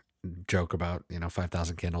Rec joke about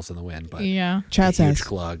 5,000 candles in the wind, but child size. Huge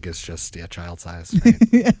glug is just child size. Right?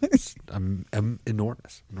 It's,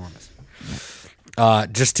 enormous.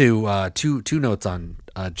 Just to two notes on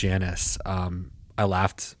Janice. I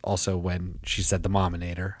laughed also when she said the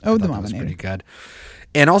Mominator. Oh, the Mominator. That was pretty good.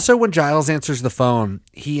 And also when Giles answers the phone,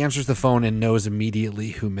 he answers the phone and knows immediately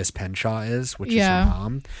who Miss Penshaw is, which is her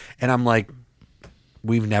mom. And I'm like,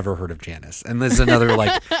 we've never heard of Janice. And there's another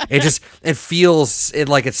like, it feels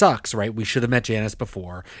like it sucks, right? We should have met Janice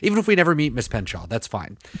before. Even if we never meet Miss Penshaw, that's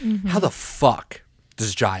fine. Mm-hmm. How the fuck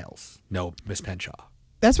does Giles know Miss Penshaw?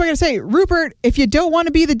 That's what I gotta say. Rupert, if you don't want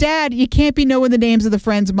to be the dad, you can't be knowing the names of the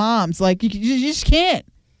friends' moms. Like, you just can't.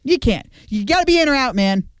 You can't. You gotta be in or out,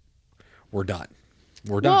 man. We're done.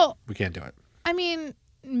 Well, we can't do it. I mean,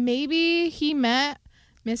 maybe he met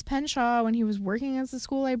Miss Penshaw when he was working as the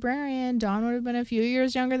school librarian. Dawn would have been a few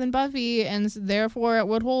years younger than Buffy, and therefore it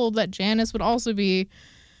would hold that Janice would also be...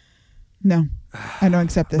 No, I don't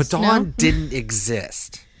accept this. But Dawn didn't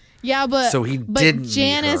exist. Yeah, so he didn't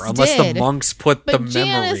Janice meet her, unless did. the monks put the Janice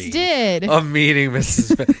memory did. of meeting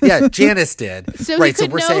Mrs. Yeah, Janice did. So right, he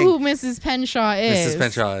could so know who Mrs. Penshaw is. Mrs.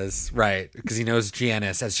 Penshaw is, right, because he knows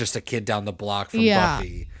Janice as just a kid down the block from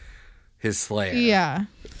Buffy, his slayer. Yeah.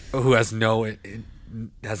 Who has it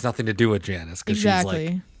has nothing to do with Janice, because she's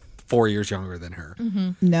like 4 years younger than her.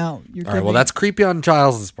 Mm-hmm. No. All right, well, that's creepy on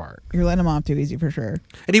Giles' part. You're letting him off too easy for sure.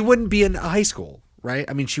 And he wouldn't be in high school. Right?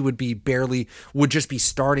 I mean, she would just be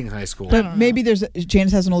starting high school. But maybe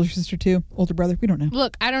Janice has an older sister too, older brother. We don't know.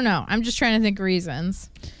 Look, I don't know. I'm just trying to think of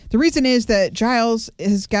reasons. The reason is that Giles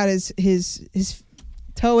has got his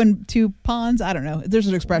toe in two ponds. I don't know. There's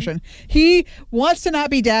an expression. He wants to not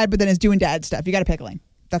be dad, but then is doing dad stuff. You got to pick a lane.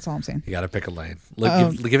 That's all I'm saying. You got to pick a lane.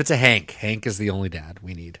 Give it to Hank. Hank is the only dad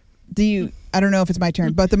we need. I don't know if it's my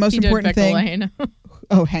turn, but the most important thing. Lane.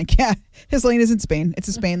 Oh, Hank. Yeah. His lane is in Spain. It's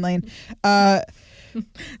a Spain lane. The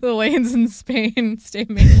lanes in Spain stay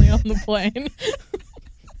mainly on the plane.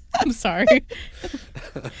 I'm sorry.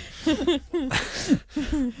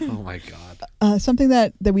 Oh my God. Something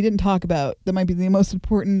that we didn't talk about that might be the most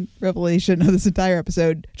important revelation of this entire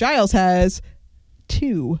episode. Giles has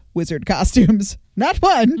 2 wizard costumes. Not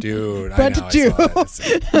one. Dude, but I know, 2. I saw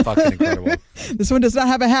it. It's fucking incredible. This one does not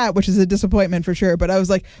have a hat, which is a disappointment for sure. But I was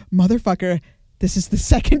like, motherfucker, this is the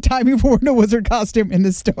second time you've worn a wizard costume in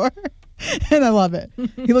the store. And I love it.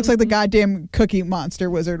 He looks like the goddamn Cookie Monster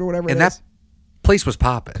wizard or whatever And it is. that place was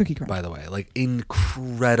popping, Cookie Crunch. by the way. Like,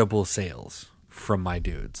 incredible sales from my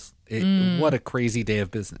dudes. What a crazy day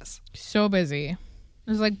of business. So busy. It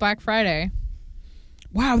was like Black Friday.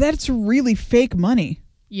 Wow, that's really fake money.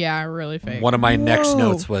 Yeah, really fake. One of my next Whoa.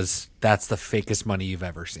 notes was, that's the fakest money you've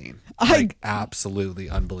ever seen. Like, absolutely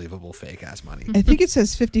unbelievable fake ass money. I think it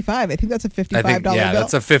says 55. I think that's a $55 bill. Yeah,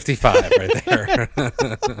 that's a 55 right there.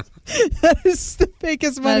 That is the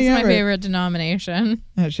fakest money That's ever. my favorite denomination.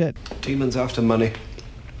 Oh, shit. Demons after money.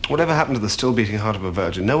 Whatever happened to the still beating heart of a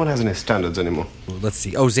virgin? No one has any standards anymore. Let's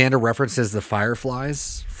see. Oh, Xander references the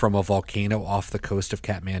fireflies from a volcano off the coast of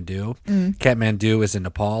Kathmandu. Kathmandu is in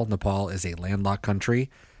Nepal. Nepal is a landlocked country.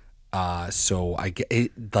 So I get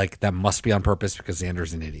it, like, that must be on purpose because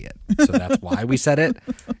Xander's an idiot. So that's why we said it.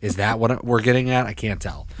 Is that what we're getting at? I can't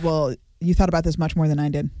tell. Well, you thought about this much more than I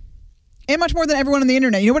did. And much more than everyone on the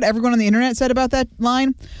internet. You know what everyone on the internet said about that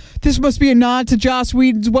line? This must be a nod to Joss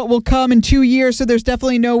Whedon's What Will Come in 2 years, so there's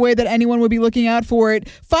definitely no way that anyone would be looking out for it.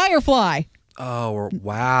 Firefly! Oh,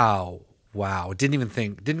 wow. Wow.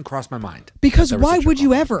 Didn't cross my mind. Because why would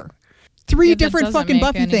you ever? 3 different fucking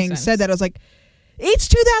Buffy any things sense. said that. I was like, it's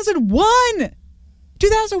 2001!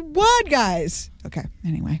 2001, guys! Okay,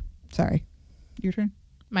 anyway. Sorry. Your turn?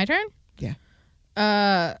 My turn? Yeah.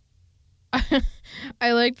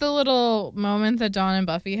 I like the little moment that Dawn and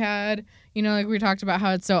Buffy had. You know, like we talked about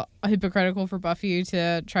how it's so hypocritical for Buffy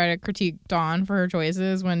to try to critique Dawn for her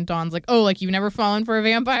choices when Dawn's like, oh, like you've never fallen for a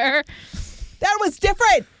vampire? That was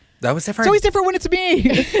different! That was different. It's always different when it's me!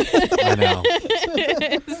 I know.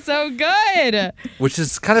 It's so good. Which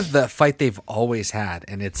is kind of the fight they've always had,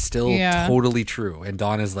 and it's still Yeah. totally true. And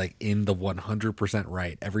Dawn is like in the 100%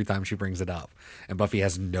 right every time she brings it up. And Buffy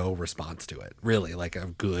has no response to it. Really, like a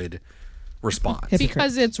good response.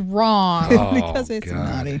 Because it's wrong. Oh, Because it's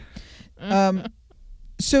God. naughty.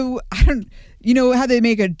 So I don't, you know how they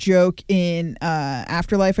make a joke in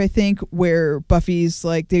Afterlife, I think, where Buffy's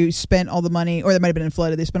like they spent all the money, or they might have been in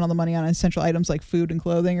Flooded. They spent all the money on essential items like food and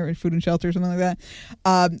clothing, or food and shelter, or something like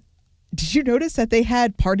that. Did you notice that they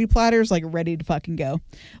had party platters like ready to fucking go?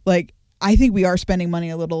 Like, I think we are spending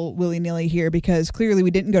money a little willy-nilly here because clearly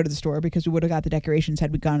we didn't go to the store because we would have got the decorations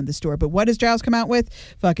had we gone to the store. But what does Giles come out with?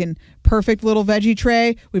 Fucking perfect little veggie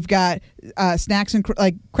tray. We've got snacks and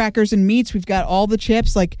like crackers and meats. We've got all the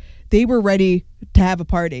chips. Like, they were ready to have a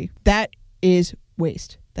party. That is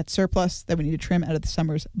waste. That's surplus that we need to trim out of the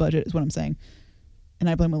summer's budget is what I'm saying.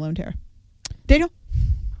 And I blame Alone Terror. Daniel?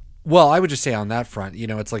 Well, I would just say on that front, you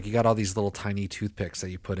know, it's like you got all these little tiny toothpicks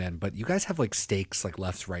that you put in, but you guys have like stakes like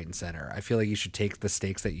left, right, and center. I feel like you should take the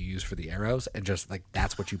stakes that you use for the arrows and just like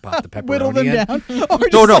that's what you pop the pepperoni Whittle them in. down.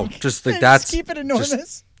 Or Just like that's keep it enormous.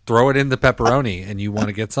 just throw it in the pepperoni, and you want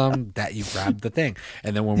to get some that you grab the thing,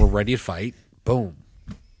 and then when we're ready to fight, boom,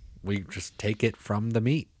 we just take it from the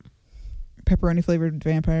meat. Pepperoni flavored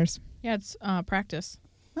vampires. Yeah, it's practice.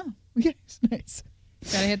 Oh, yes, nice.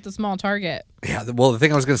 Gotta hit the small target. Yeah, well, the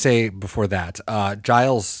thing I was going to say before that,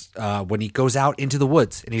 Giles, when he goes out into the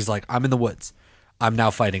woods and he's like, I'm in the woods. I'm now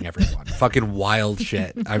fighting everyone. Fucking wild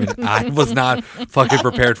shit. I mean, I was not fucking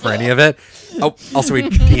prepared for any of it. Oh, also,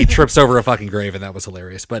 he trips over a fucking grave, and that was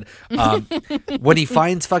hilarious. But when he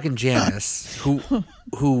finds fucking Janice,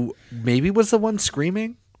 who maybe was the one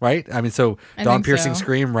screaming, right? I mean, so I Dawn think Piercing so.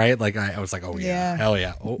 scream, right? Like, I was like, oh, yeah, Yeah. hell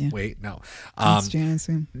yeah. Oh, Yeah. wait, no. That's Janice.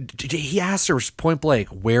 He asked her point blank,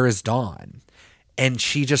 where is Dawn? And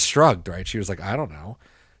she just shrugged, right? She was like, I don't know.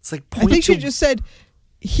 It's like, I think she just said,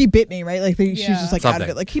 he bit me, right? Like, she was just like out of Something.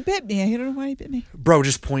 it. Like, he bit me. I don't know why he bit me. Bro,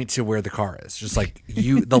 just point to where the car is. Just like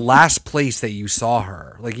the last place that you saw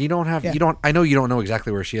her. Like, you don't have, I know you don't know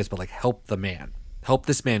exactly where she is, but like, help the man. Help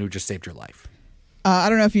this man who just saved your life. I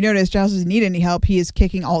don't know if you noticed, Giles doesn't need any help. He is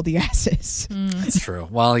kicking all the asses. That's true.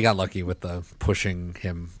 Well, he got lucky with the pushing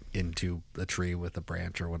him into a tree with a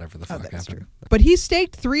branch or whatever the fuck happened. But he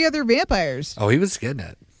staked 3 other vampires. Oh, he was getting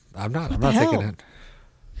it. I'm not the taking hell? it.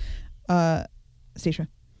 Stacia.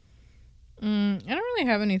 I don't really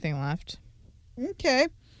have anything left. Okay.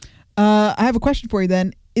 I have a question for you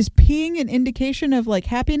then. Is peeing an indication of like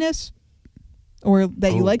happiness or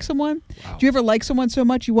that you like someone? Wow. Do you ever like someone so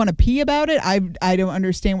much you want to pee about it? I don't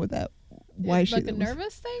understand what that. Why like a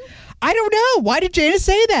nervous thing? I don't know. Why did Jana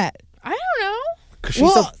say that? I don't know. Because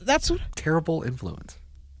she's that's terrible influence.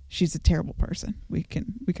 She's a terrible person. We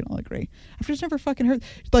can all agree. I've just never fucking heard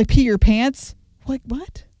like pee your pants. Like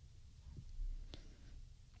what?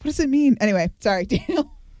 What does it mean? Anyway, sorry,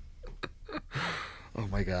 Daniel. Oh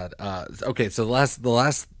my god. Okay, so the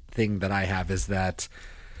last thing that I have is that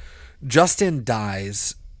Justin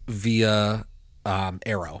dies via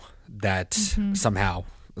arrow. That somehow,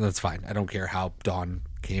 that's fine. I don't care how Dawn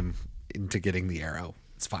came into getting the arrow.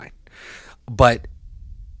 It's fine. But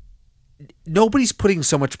nobody's putting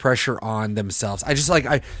so much pressure on themselves.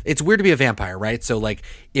 It's weird to be a vampire, right? So like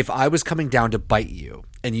if I was coming down to bite you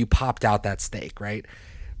and you popped out that snake, right?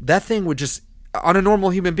 That thing would just, on a normal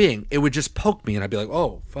human being, it would just poke me and I'd be like,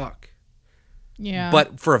 oh, fuck. Yeah.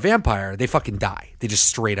 But for a vampire, they fucking die. They just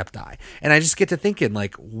straight up die. And I just get to thinking,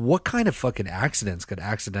 like, what kind of fucking accidents could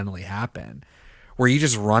accidentally happen where you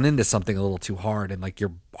just run into something a little too hard and, like,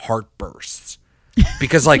 your heart bursts?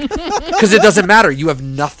 Because it doesn't matter. You have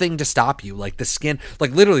nothing to stop you. Like, the skin,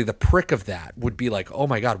 like, literally the prick of that would be like, oh,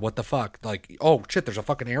 my God, what the fuck? Like, oh, shit, there's a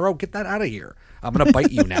fucking arrow? Get that out of here. I'm going to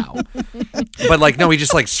bite you now. But, like, no, he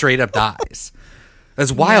just, like, straight up dies.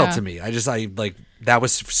 That's wild to me. That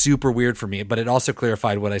was super weird for me, but it also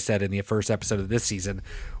clarified what I said in the first episode of this season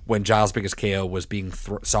when Giles' biggest KO was being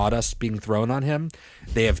sawdust being thrown on him.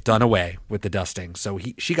 They have done away with the dusting. So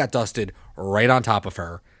she got dusted right on top of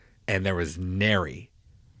her, and there was nary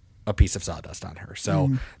a piece of sawdust on her.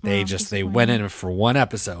 So they went in for one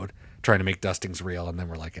episode trying to make dustings real, and then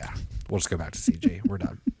we're like, yeah, we'll just go back to CG. We're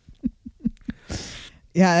done.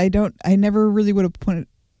 Yeah, I never really would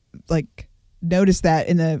have noticed that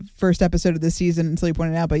in the first episode of this season until you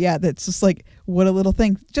pointed out. But yeah, that's just like, what a little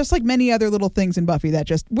thing. Just like many other little things in Buffy that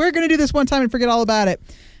just, we're going to do this one time and forget all about it.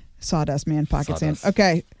 Sawdust, man. Pocket sand.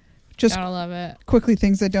 Okay. Just gotta love it. Quickly,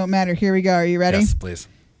 things that don't matter. Here we go. Are you ready? Yes, please.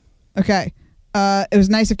 Okay. It was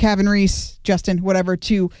nice of Kevin Reese, Justin, whatever,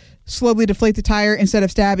 to slowly deflate the tire instead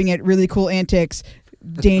of stabbing it. Really cool antics.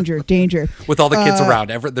 Danger. With all the kids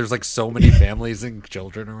around. There's like so many families and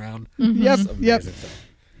children around. Mm-hmm. Yep.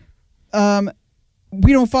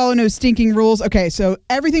 We don't follow no stinking rules. Okay, so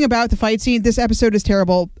everything about the fight scene, this episode is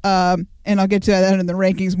terrible. And I'll get to that in the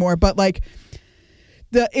rankings more. But like,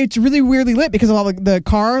 it's really weirdly lit because of all the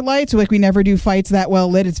car lights. So like, we never do fights that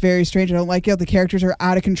well lit. It's very strange. I don't like it. The characters are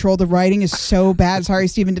out of control. The writing is so bad. Sorry,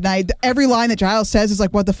 Stephen denied. Every line that Giles says is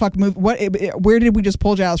like, what the fuck movie? Where did we just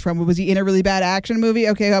pull Giles from? Was he in a really bad action movie?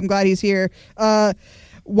 Okay, I'm glad he's here.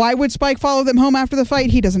 Why would Spike follow them home after the fight?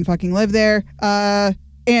 He doesn't fucking live there.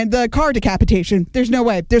 And the car decapitation. There's no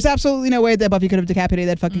way. There's absolutely no way that Buffy could have decapitated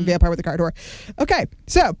that fucking vampire with a car door. Okay,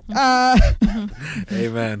 so.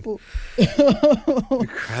 Amen.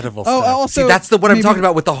 Incredible stuff. Also, see, that's what I'm talking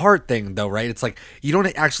about with the heart thing, though, right? It's like, you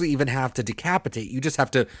don't actually even have to decapitate. You just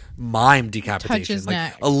have to mime decapitation. Touch his like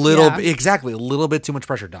neck. A little, exactly, a little bit too much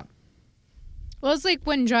pressure, done. Well, it's like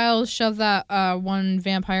when Giles shoved that one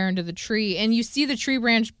vampire into the tree, and you see the tree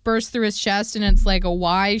branch burst through his chest, and it's like a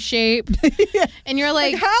Y shape. Yeah. And you're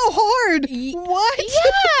like, how hard? What?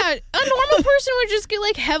 Yeah. A normal person would just get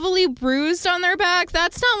like heavily bruised on their back.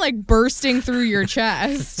 That's not like bursting through your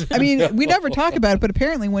chest. I mean, we never talk about it, but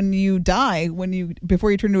apparently when you die, before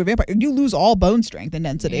you turn into a vampire, you lose all bone strength and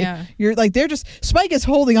density. Yeah. You're like, Spike is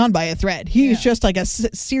holding on by a thread. He's just like a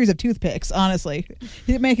series of toothpicks, honestly.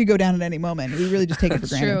 The man could go down at any moment. We really just take it for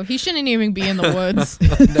granted. True. He shouldn't even be in the woods.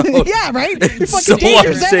 No, yeah, right? It's Fucking so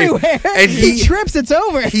danger's unsafe. everywhere. And he trips, it's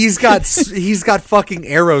over. He's got fucking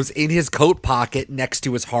arrows in his coat pocket next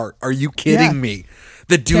to his heart. Are you kidding me?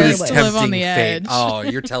 The dude is To live on tempting the fate. edge. Oh,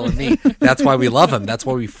 you're telling me. That's why we love him. That's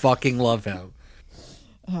why we fucking love him.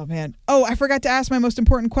 Oh, man. Oh, I forgot to ask my most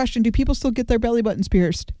important question. Do people still get their belly buttons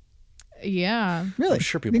pierced? Yeah. Really? I'm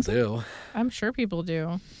sure people do. I'm sure people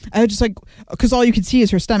do. I was just like, because all you could see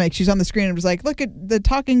is her stomach. She's on the screen and was like, look at the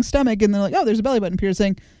talking stomach. And they're like, oh, there's a belly button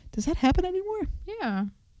piercing. Does that happen anymore? Yeah.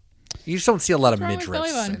 You just don't see a lot of What's wrong with midriffs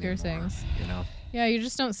belly button anymore, piercings? you know? Yeah, you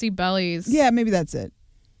just don't see bellies. Yeah, maybe that's it.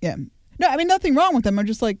 Yeah. No, I mean, nothing wrong with them. I'm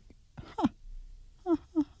just like,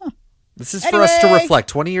 This is for us to reflect.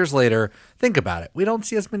 20 years later, think about it. We don't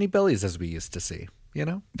see as many bellies as we used to see, you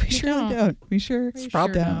know? We sure don't. We sure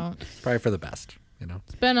probably don't. It's probably for the best, you know?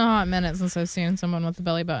 It's been a hot minute since I've seen someone with a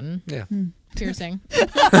belly button. Yeah. piercing.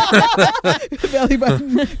 Belly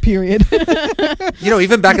button, period.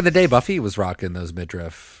 Even back in the day, Buffy was rocking those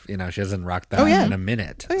midriff. She hasn't rocked that in a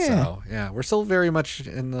minute. Oh, yeah. So, yeah, we're still very much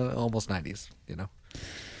in the almost 90s,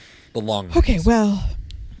 The long 90s. Okay, well,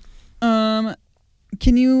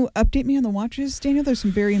 can you update me on the watches, Daniel? There's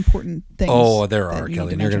some very important things. Oh, there are, you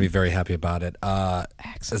Kelly, need to and you're going to be mention. very happy about it.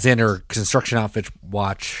 Xander Construction Outfit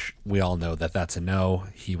watch, we all know that that's a no.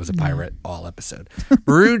 He was a pirate all episode.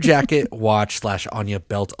 Maroon Jacket watch / Anya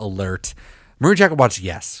belt alert. Maroon Jacket watch,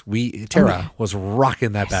 yes. Tara was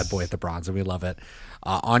rocking that bad boy at the bronze, and we love it.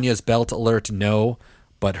 Anya's belt alert, no.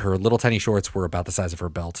 But her little tiny shorts were about the size of her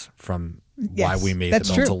belt from why we made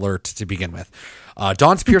the belt alert to begin with.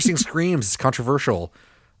 Dawn's piercing screams is controversial.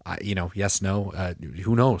 Yes, no.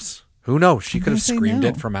 Who knows? Who knows? She could have screamed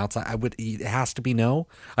it from outside. It has to be no.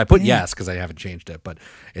 I put yes because I haven't changed it, but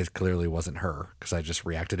it clearly wasn't her because I just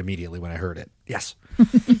reacted immediately when I heard it. Yes.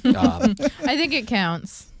 I think it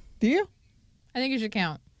counts. Do you? I think it should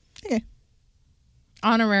count. Okay.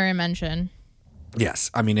 Honorary mention.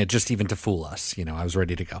 Yes, I mean it just even to fool us. I was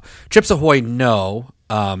ready to go. Chips Ahoy, no.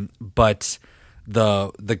 But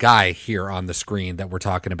the guy here on the screen that we're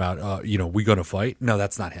talking about, we gonna fight? No,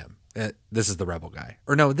 that's not him. This is the rebel guy,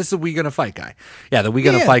 or no, this is the we gonna fight guy. Yeah, the we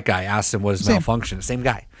gonna fight guy asked him what his malfunction. Same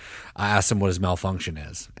guy. I asked him what his malfunction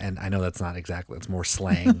is, and I know that's not exactly. It's more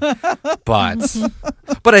slang,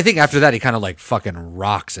 but I think after that he kind of like fucking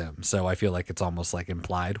rocks him. So I feel like it's almost like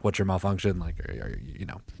implied. What's your malfunction? Like,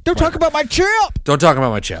 Don't talk about my chip. Don't talk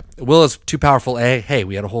about my chip. Will is too powerful. Hey,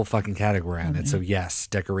 we had a whole fucking category on it. So yes,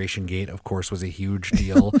 Decoration Gate, of course, was a huge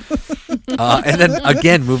deal. And then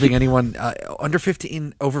again, moving anyone under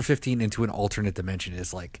 15, over 15 into an alternate dimension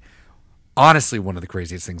is like honestly one of the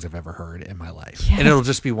craziest things I've ever heard in my life. Yeah. And it'll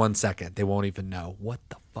just be 1 second. They won't even know. What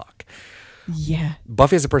the fuck? Yeah.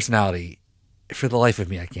 Buffy has a personality. For the life of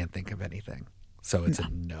me, I can't think of anything. So it's a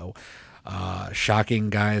no. Shocking,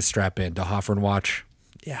 guys. Strap in. D'Hoffern watch.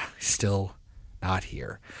 Yeah, still not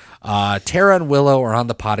here. Tara and Willow are on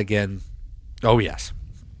the pot again. Oh, yes.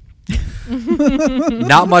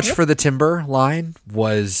 Not much for the Timber line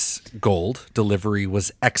was gold. Delivery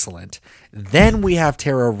was excellent. Then we have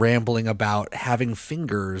Tara rambling about having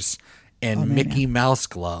fingers and Mickey Mouse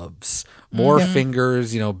gloves. More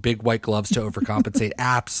fingers, big white gloves to overcompensate.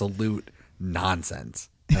 Absolute nonsense.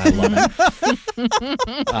 And I love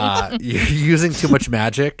it. Using too much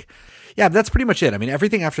magic. Yeah, that's pretty much it. I mean,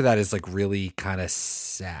 everything after that is like really kind of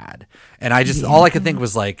sad. And all I could think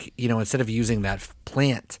was like, instead of using that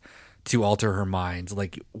plant to alter her mind,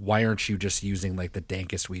 like, why aren't you just using like the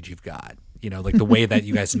dankest weed you've got? Like the way that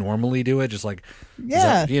you guys normally do it, just like,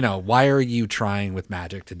 why are you trying with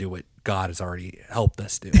magic to do what God has already helped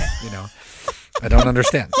us do? I don't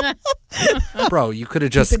understand. Bro, you could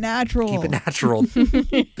have just keep it natural.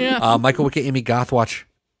 Michael Wickett, Amy Gothwatch,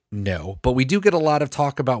 no. But we do get a lot of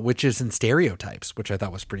talk about witches and stereotypes, which I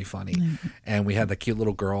thought was pretty funny. And we had the cute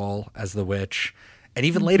little girl as the witch. And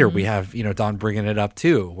even later we have, Dawn bringing it up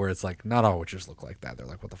too, where it's like, not all witches look like that. They're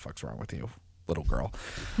like, what the fuck's wrong with you, little girl?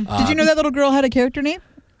 Did you know that little girl had a character name?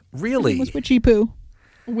 Really? It was Witchy Poo.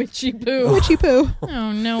 Witchy Poo. Witchy Poo.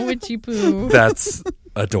 Oh no, Witchy Poo. That's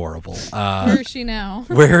adorable. Where is she now?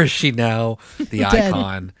 Where is she now? The Dead.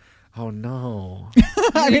 icon. Oh no.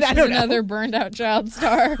 I mean, I don't know. Another burned out child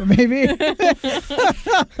star. Maybe.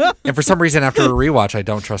 And for some reason, after a rewatch, I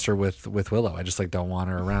don't trust her with Willow. I just like don't want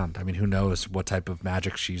her around. I mean, who knows what type of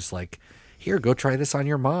magic she's like. Here, go try this on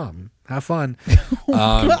your mom. Have fun.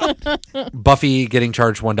 Buffy getting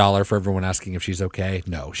charged $1 for everyone asking if she's okay.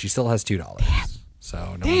 No, she still has $2.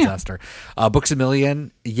 So no one's asked her. Books a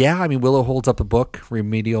Million. Yeah, I mean, Willow holds up a book,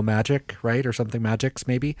 Remedial Magic, right? Or something Magics,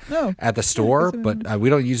 maybe, at the store. But we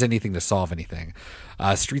don't use anything to solve anything.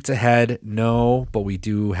 Streets Ahead, no. But we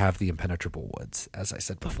do have the Impenetrable Woods, as I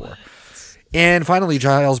said before. And finally,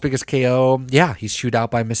 Giles' biggest KO. Yeah, he's chewed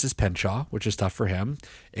out by Mrs. Penshaw, which is tough for him.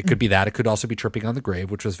 It could be that. It could also be tripping on the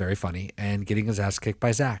grave, which was very funny. And getting his ass kicked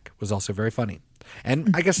by Zach was also very funny.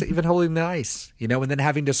 And I guess even holding the ice, and then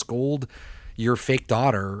having to scold your fake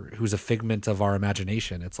daughter, who's a figment of our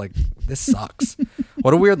imagination. It's like, this sucks.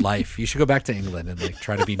 What a weird life. You should go back to England and like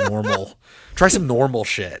try to be normal. Try some normal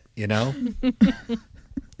shit,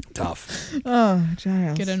 Tough. Oh,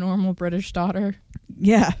 Giles. Get a normal British daughter.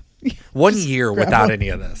 Yeah. 1 year without any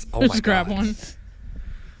of this. Oh my God. Just grab one.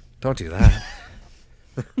 Don't do that.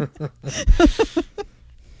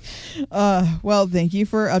 Well, thank you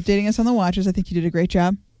for updating us on the watches. I think you did a great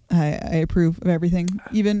job. I approve of everything.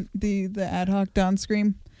 Even the ad hoc Dawn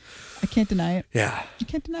scream. I can't deny it. Yeah. I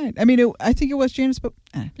can't deny it. I mean, I think it was Janice, but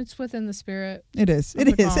it's within the spirit. It is.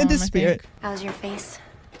 It is in the spirit. How's your face?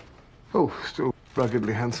 Oh, still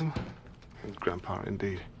ruggedly handsome. kind grandpa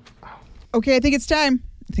indeed. Okay, I think it's time.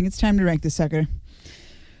 To rank this sucker.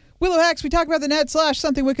 Willow Hacks, we talked about the net /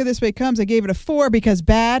 something wicked this way comes. I gave it a 4 because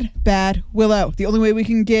bad Willow. The only way we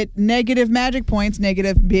can get negative magic points,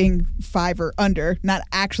 negative being 5 or under, not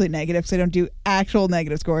actually negative because I don't do actual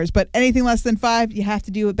negative scores, but anything less than 5, you have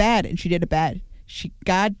to do it bad, and she did it bad. She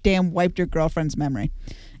goddamn wiped her girlfriend's memory.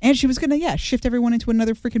 And she was going to, shift everyone into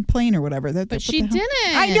another freaking plane or whatever. But she didn't.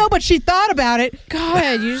 I know, but she thought about it.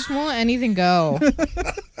 God, you just won't let anything go.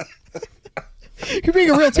 You're being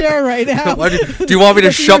a real terror right now. Do you want me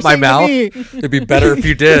to shut my mouth? It'd be better if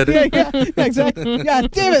you did. yeah, exactly. Yeah,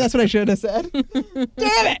 damn it. That's what I should have said.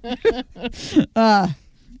 Damn it.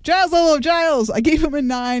 Giles, level of Giles. I gave him a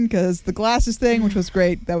 9 because the glasses thing, which was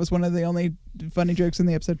great. That was one of the only funny jokes in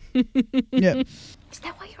the episode. Yeah. Is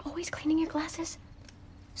that why you're always cleaning your glasses?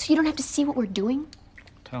 So you don't have to see what we're doing?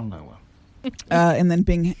 Tell no one. And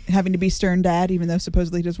then having to be stern dad, even though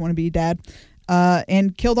supposedly he doesn't want to be dad.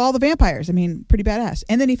 And killed all the vampires. I mean, pretty badass.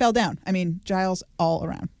 And then he fell down. I mean, Giles all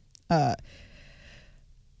around.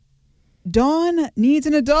 Dawn needs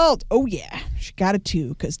an adult. Oh, yeah. She got a 2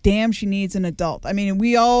 because damn, she needs an adult. I mean,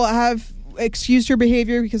 we all have excused her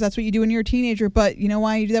behavior because that's what you do when you're a teenager. But you know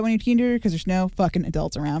why you do that when you're a teenager? Because there's no fucking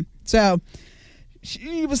adults around. So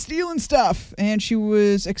she was stealing stuff and she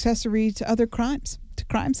was accessory to other crimes.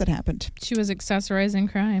 Crimes that happened. She was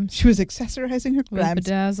accessorizing crimes. She was accessorizing her crimes. With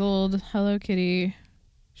bedazzled Hello Kitty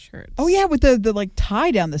shirts. Oh yeah, with the like tie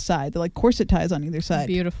down the side, the like corset ties on either side.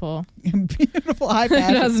 Beautiful. Beautiful high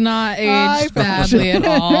fashion. It does not age badly at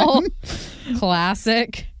all.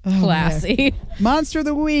 Classic. Classy. Man. Monster of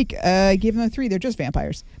the week. I gave them a 3. They're just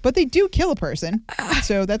vampires, but they do kill a person,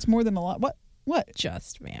 so that's more than a lot. What?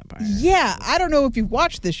 Just vampires. Yeah, I don't know if you've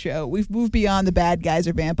watched this show. We've moved beyond the bad guys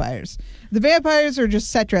or vampires. The vampires are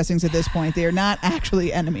just set dressings at this point. They are not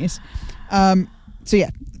actually enemies. So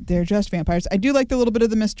yeah, they're just vampires. I do like the little bit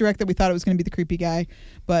of the misdirect that we thought it was going to be the creepy guy,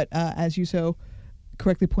 but as you so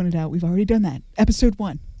correctly pointed out, we've already done that. Episode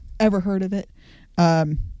 1. Ever heard of it?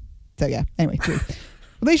 So yeah, anyway, 3.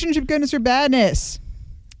 Relationship goodness or badness.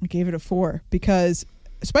 I gave it a 4 because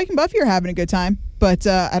Spike and Buffy are having a good time, but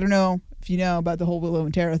I don't know if you know about the whole Willow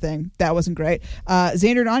and Tara thing. That wasn't great.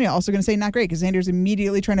 Xander and Anya also going to say not great because Xander's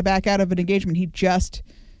immediately trying to back out of an engagement he just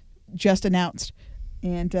announced.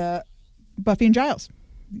 And Buffy and Giles.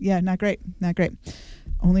 Yeah, not great. Not great.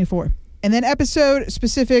 Only a 4. And then episode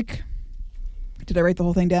specific. Did I write the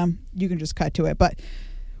whole thing down? You can just cut to it. But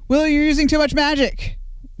Willow, you're using too much magic.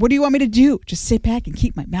 What do you want me to do? Just sit back and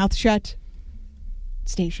keep my mouth shut?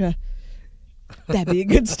 Stacia. That'd be a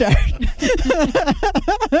good start.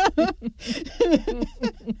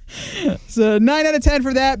 So 9 out of 10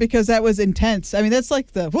 for that because that was intense. I mean, that's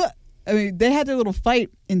like they had their little fight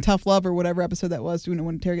in Tough Love or whatever episode that was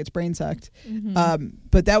when Tara gets brain sucked. Mm-hmm.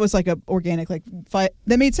 But that was like a organic like fight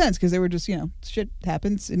that made sense because they were just shit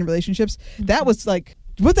happens in relationships. Mm-hmm. That was like,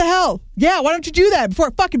 what the hell? Yeah, why don't you do that before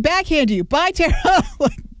I fucking backhand you? Bye, Tara.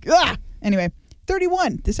 Anyway.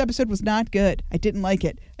 31. This episode was not good. I didn't like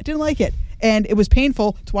it. And it was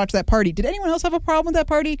painful to watch that party. Did anyone else have a problem with that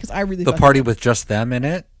party? Because I really the party with just them in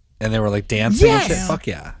it, and they were like dancing and shit. Fuck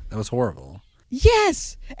yeah, that was horrible.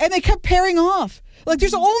 Yes, and they kept pairing off. Like,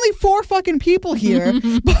 there's only 4 fucking people here.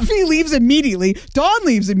 Buffy leaves immediately. Dawn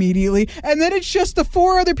leaves immediately, and then it's just the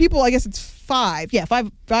 4 other people. I guess it's 5. Yeah,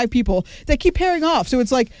 five people that keep pairing off. So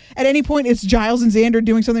it's like at any point it's Giles and Xander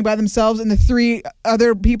doing something by themselves, and the 3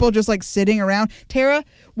 other people just like sitting around. Tara,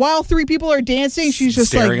 while 3 people are dancing, she's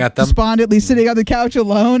just staring like at them, despondently sitting on the couch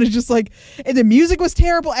alone. It's just like, and the music was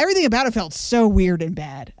terrible. Everything about it felt so weird and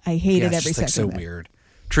bad. I hated every second. So weird.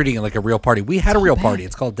 Treating it like a real party. We had a real party.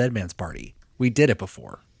 It's called Dead Man's Party. We did it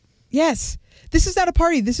before. Yes. This is not a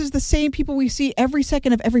party. This is the same people we see every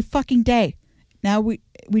second of every fucking day. Now we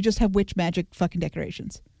just have witch magic fucking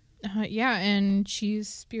decorations. Yeah, and she's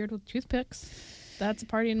speared with toothpicks. That's a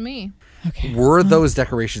party to me. Okay. Were those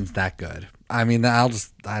decorations that good? I mean, I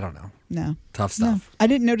don't know. No. Tough stuff. No, I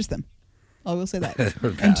didn't notice them. I will say that.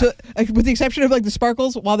 Until, with the exception of like the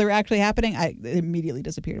sparkles while they were actually happening, it immediately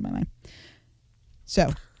disappeared in my mind. So,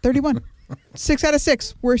 31. 6 out of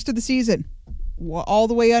 6. Worst of the season. All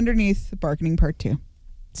the way underneath Bargaining Part 2.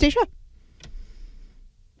 Stacia?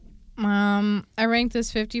 I ranked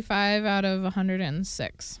this 55 out of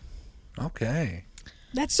 106. Okay.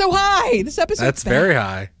 That's so high. This episode. That's very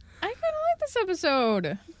high. I kind of like this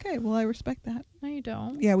episode. Okay, well, I respect that. No, you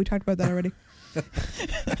don't. Yeah, we talked about that already.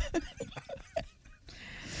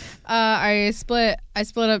 I split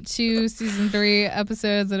up 2 season 3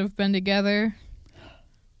 episodes that have been together.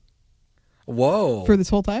 Whoa. For this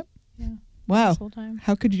whole time? Yeah. Wow. This whole time.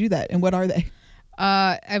 How could you do that? And what are they?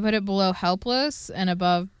 I put it below Helpless and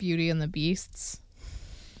above Beauty and the Beasts.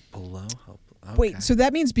 Below Helpless. Okay. Wait, so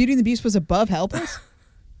that means Beauty and the Beast was above Helpless?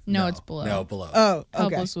 No, it's below. No, below. Oh, okay.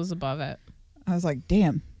 Helpless was above it. I was like,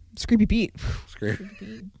 damn, Screepy beat.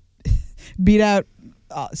 Screepy. Beat out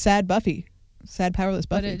sad Buffy. Sad, powerless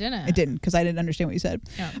Buffy. But it didn't. It didn't, because I didn't understand what you said.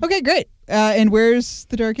 Yeah. Okay, great. And where's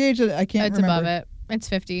the Dark Age? I can't It's remember. above it. It's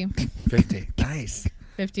 50. 50. Nice.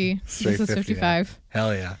 50. Straight This is 50 55. now.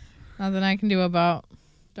 Hell yeah. Nothing I can do about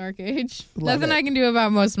Dark Age. Love Nothing it. I can do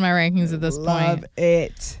about most of my rankings at this Love point.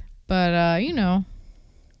 it. But,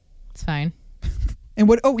 it's fine. And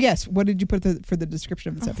what? Oh, yes. What did you put for the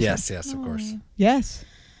description of this episode? Yes, of course. Yes.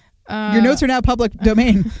 Your notes are now public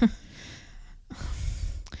domain.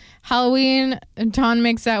 Halloween, Dawn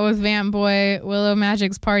makes out with Vamp Boy. Willow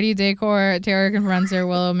magic's party decor. Tara confronts her.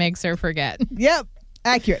 Willow makes her forget. Yep.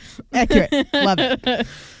 Accurate. Love it.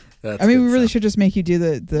 That's I mean, good we really stuff. should just make you do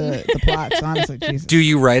the plots, honestly. Jesus. Do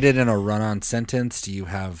you write it in a run-on sentence? Do you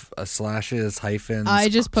have slashes, hyphens, I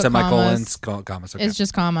just put semicolons, commas. commas? Okay. It's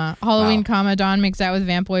just comma. Halloween, Wow. comma. Dawn makes out with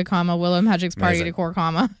Vamp Boy, comma. Willow magic's party Amazing. decor,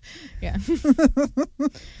 comma. Yeah.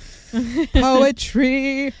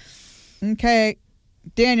 Poetry. Okay.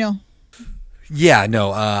 Daniel. Yeah,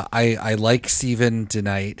 no, I like Stephen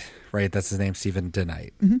DeKnight, right? That's his name, Stephen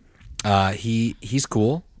DeKnight. Mm-hmm. He's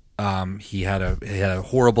cool. He had a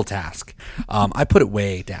horrible task. I put it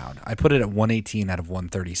way down. I put it at 118 out of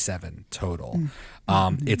 137 total.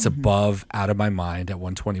 It's above Out of My Mind at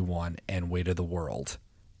 121 and Weight of the World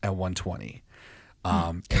at 120.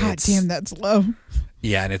 God damn, that's low.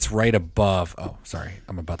 Yeah, and it's right above. Oh, sorry,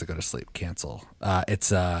 I'm about to go to sleep. Cancel.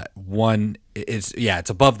 It's it's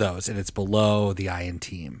above those, and it's below the Iron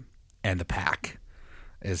Team, and the Pack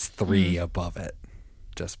is 3 above it,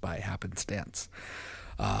 just by happenstance.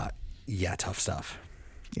 Yeah, tough stuff.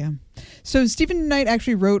 Yeah. So Stephen Knight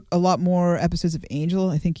actually wrote a lot more episodes of Angel.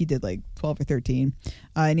 I think he did like 12 or 13.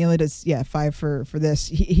 And he only does 5 for this.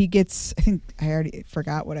 He gets, I think I already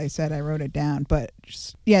forgot what I said. I wrote it down, but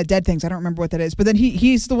just, Dead Things. I don't remember what that is. But then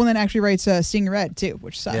he's the one that actually writes Seeing Red too,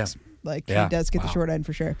 which sucks. Yeah. Like Yeah. he does get the Wow. short end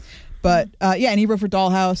for sure. But and he wrote for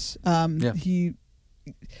Dollhouse. He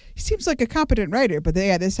seems like a competent writer, but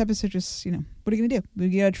this episode just, what are you going to do? We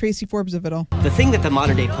got Tracy Forbes of it all. The thing that the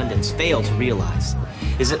modern day pundits fail to realize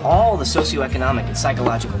is that all the socioeconomic and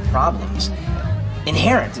psychological problems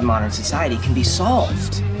inherent in modern society can be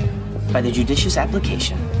solved by the judicious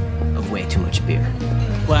application of way too much beer.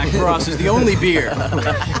 Black Cross is the only beer.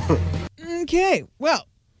 Okay, well,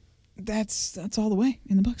 that's all the way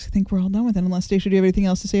in the books. I think we're all done with it, unless Stacia, do you have anything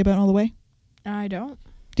else to say about All the Way? I don't.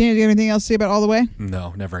 Daniel, do you have anything else to say about All the Way?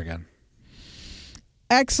 No, never again.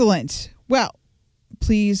 Excellent. Well,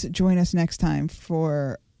 please join us next time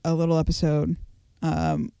for a little episode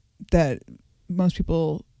that most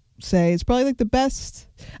people say is probably like the best.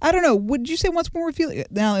 I don't know. Would you say Once More Feeling?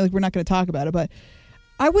 Now, like, we're not going to talk about it, but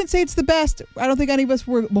I wouldn't say it's the best. I don't think any of us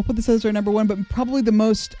will put this as our number one, but probably the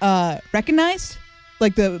most recognized,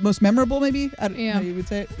 like the most memorable, maybe. I don't know how you would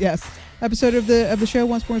say it. Yes, episode of the show,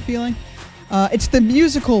 Once More Feeling. It's the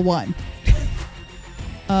musical one.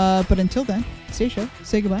 But until then, Stacia,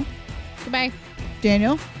 say goodbye. Goodbye.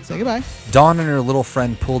 Daniel, say goodbye. Dawn and her little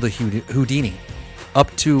friend pulled a Houdini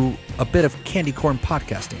up to a bit of candy corn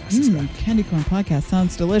podcasting, I suspect. Candy corn podcast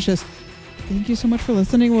sounds delicious. Thank you so much for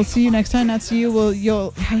listening. We'll see you next time. Not see you.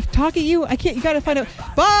 You'll talk at you. I can't. You got to find out.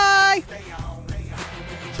 Bye.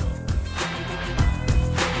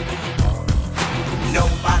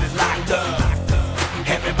 Nobody's locked up.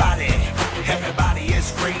 Everybody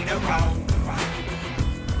is free to roam.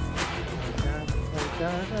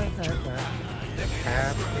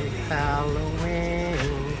 Happy Halloween.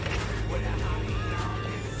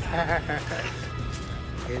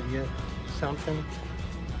 Give you something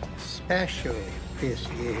special this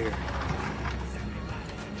year.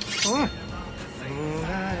 Let's go all the way.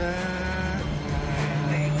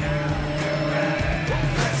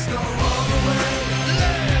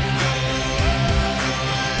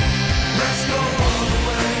 Let's go all the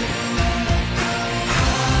way.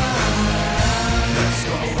 Let's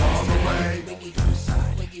go all the way.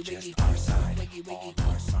 Just our side, all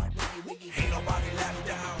our side. Ain't nobody left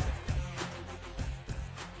out.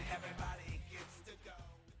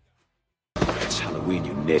 It's Halloween,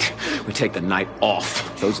 you nit. We take the night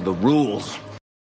off. Those are the rules.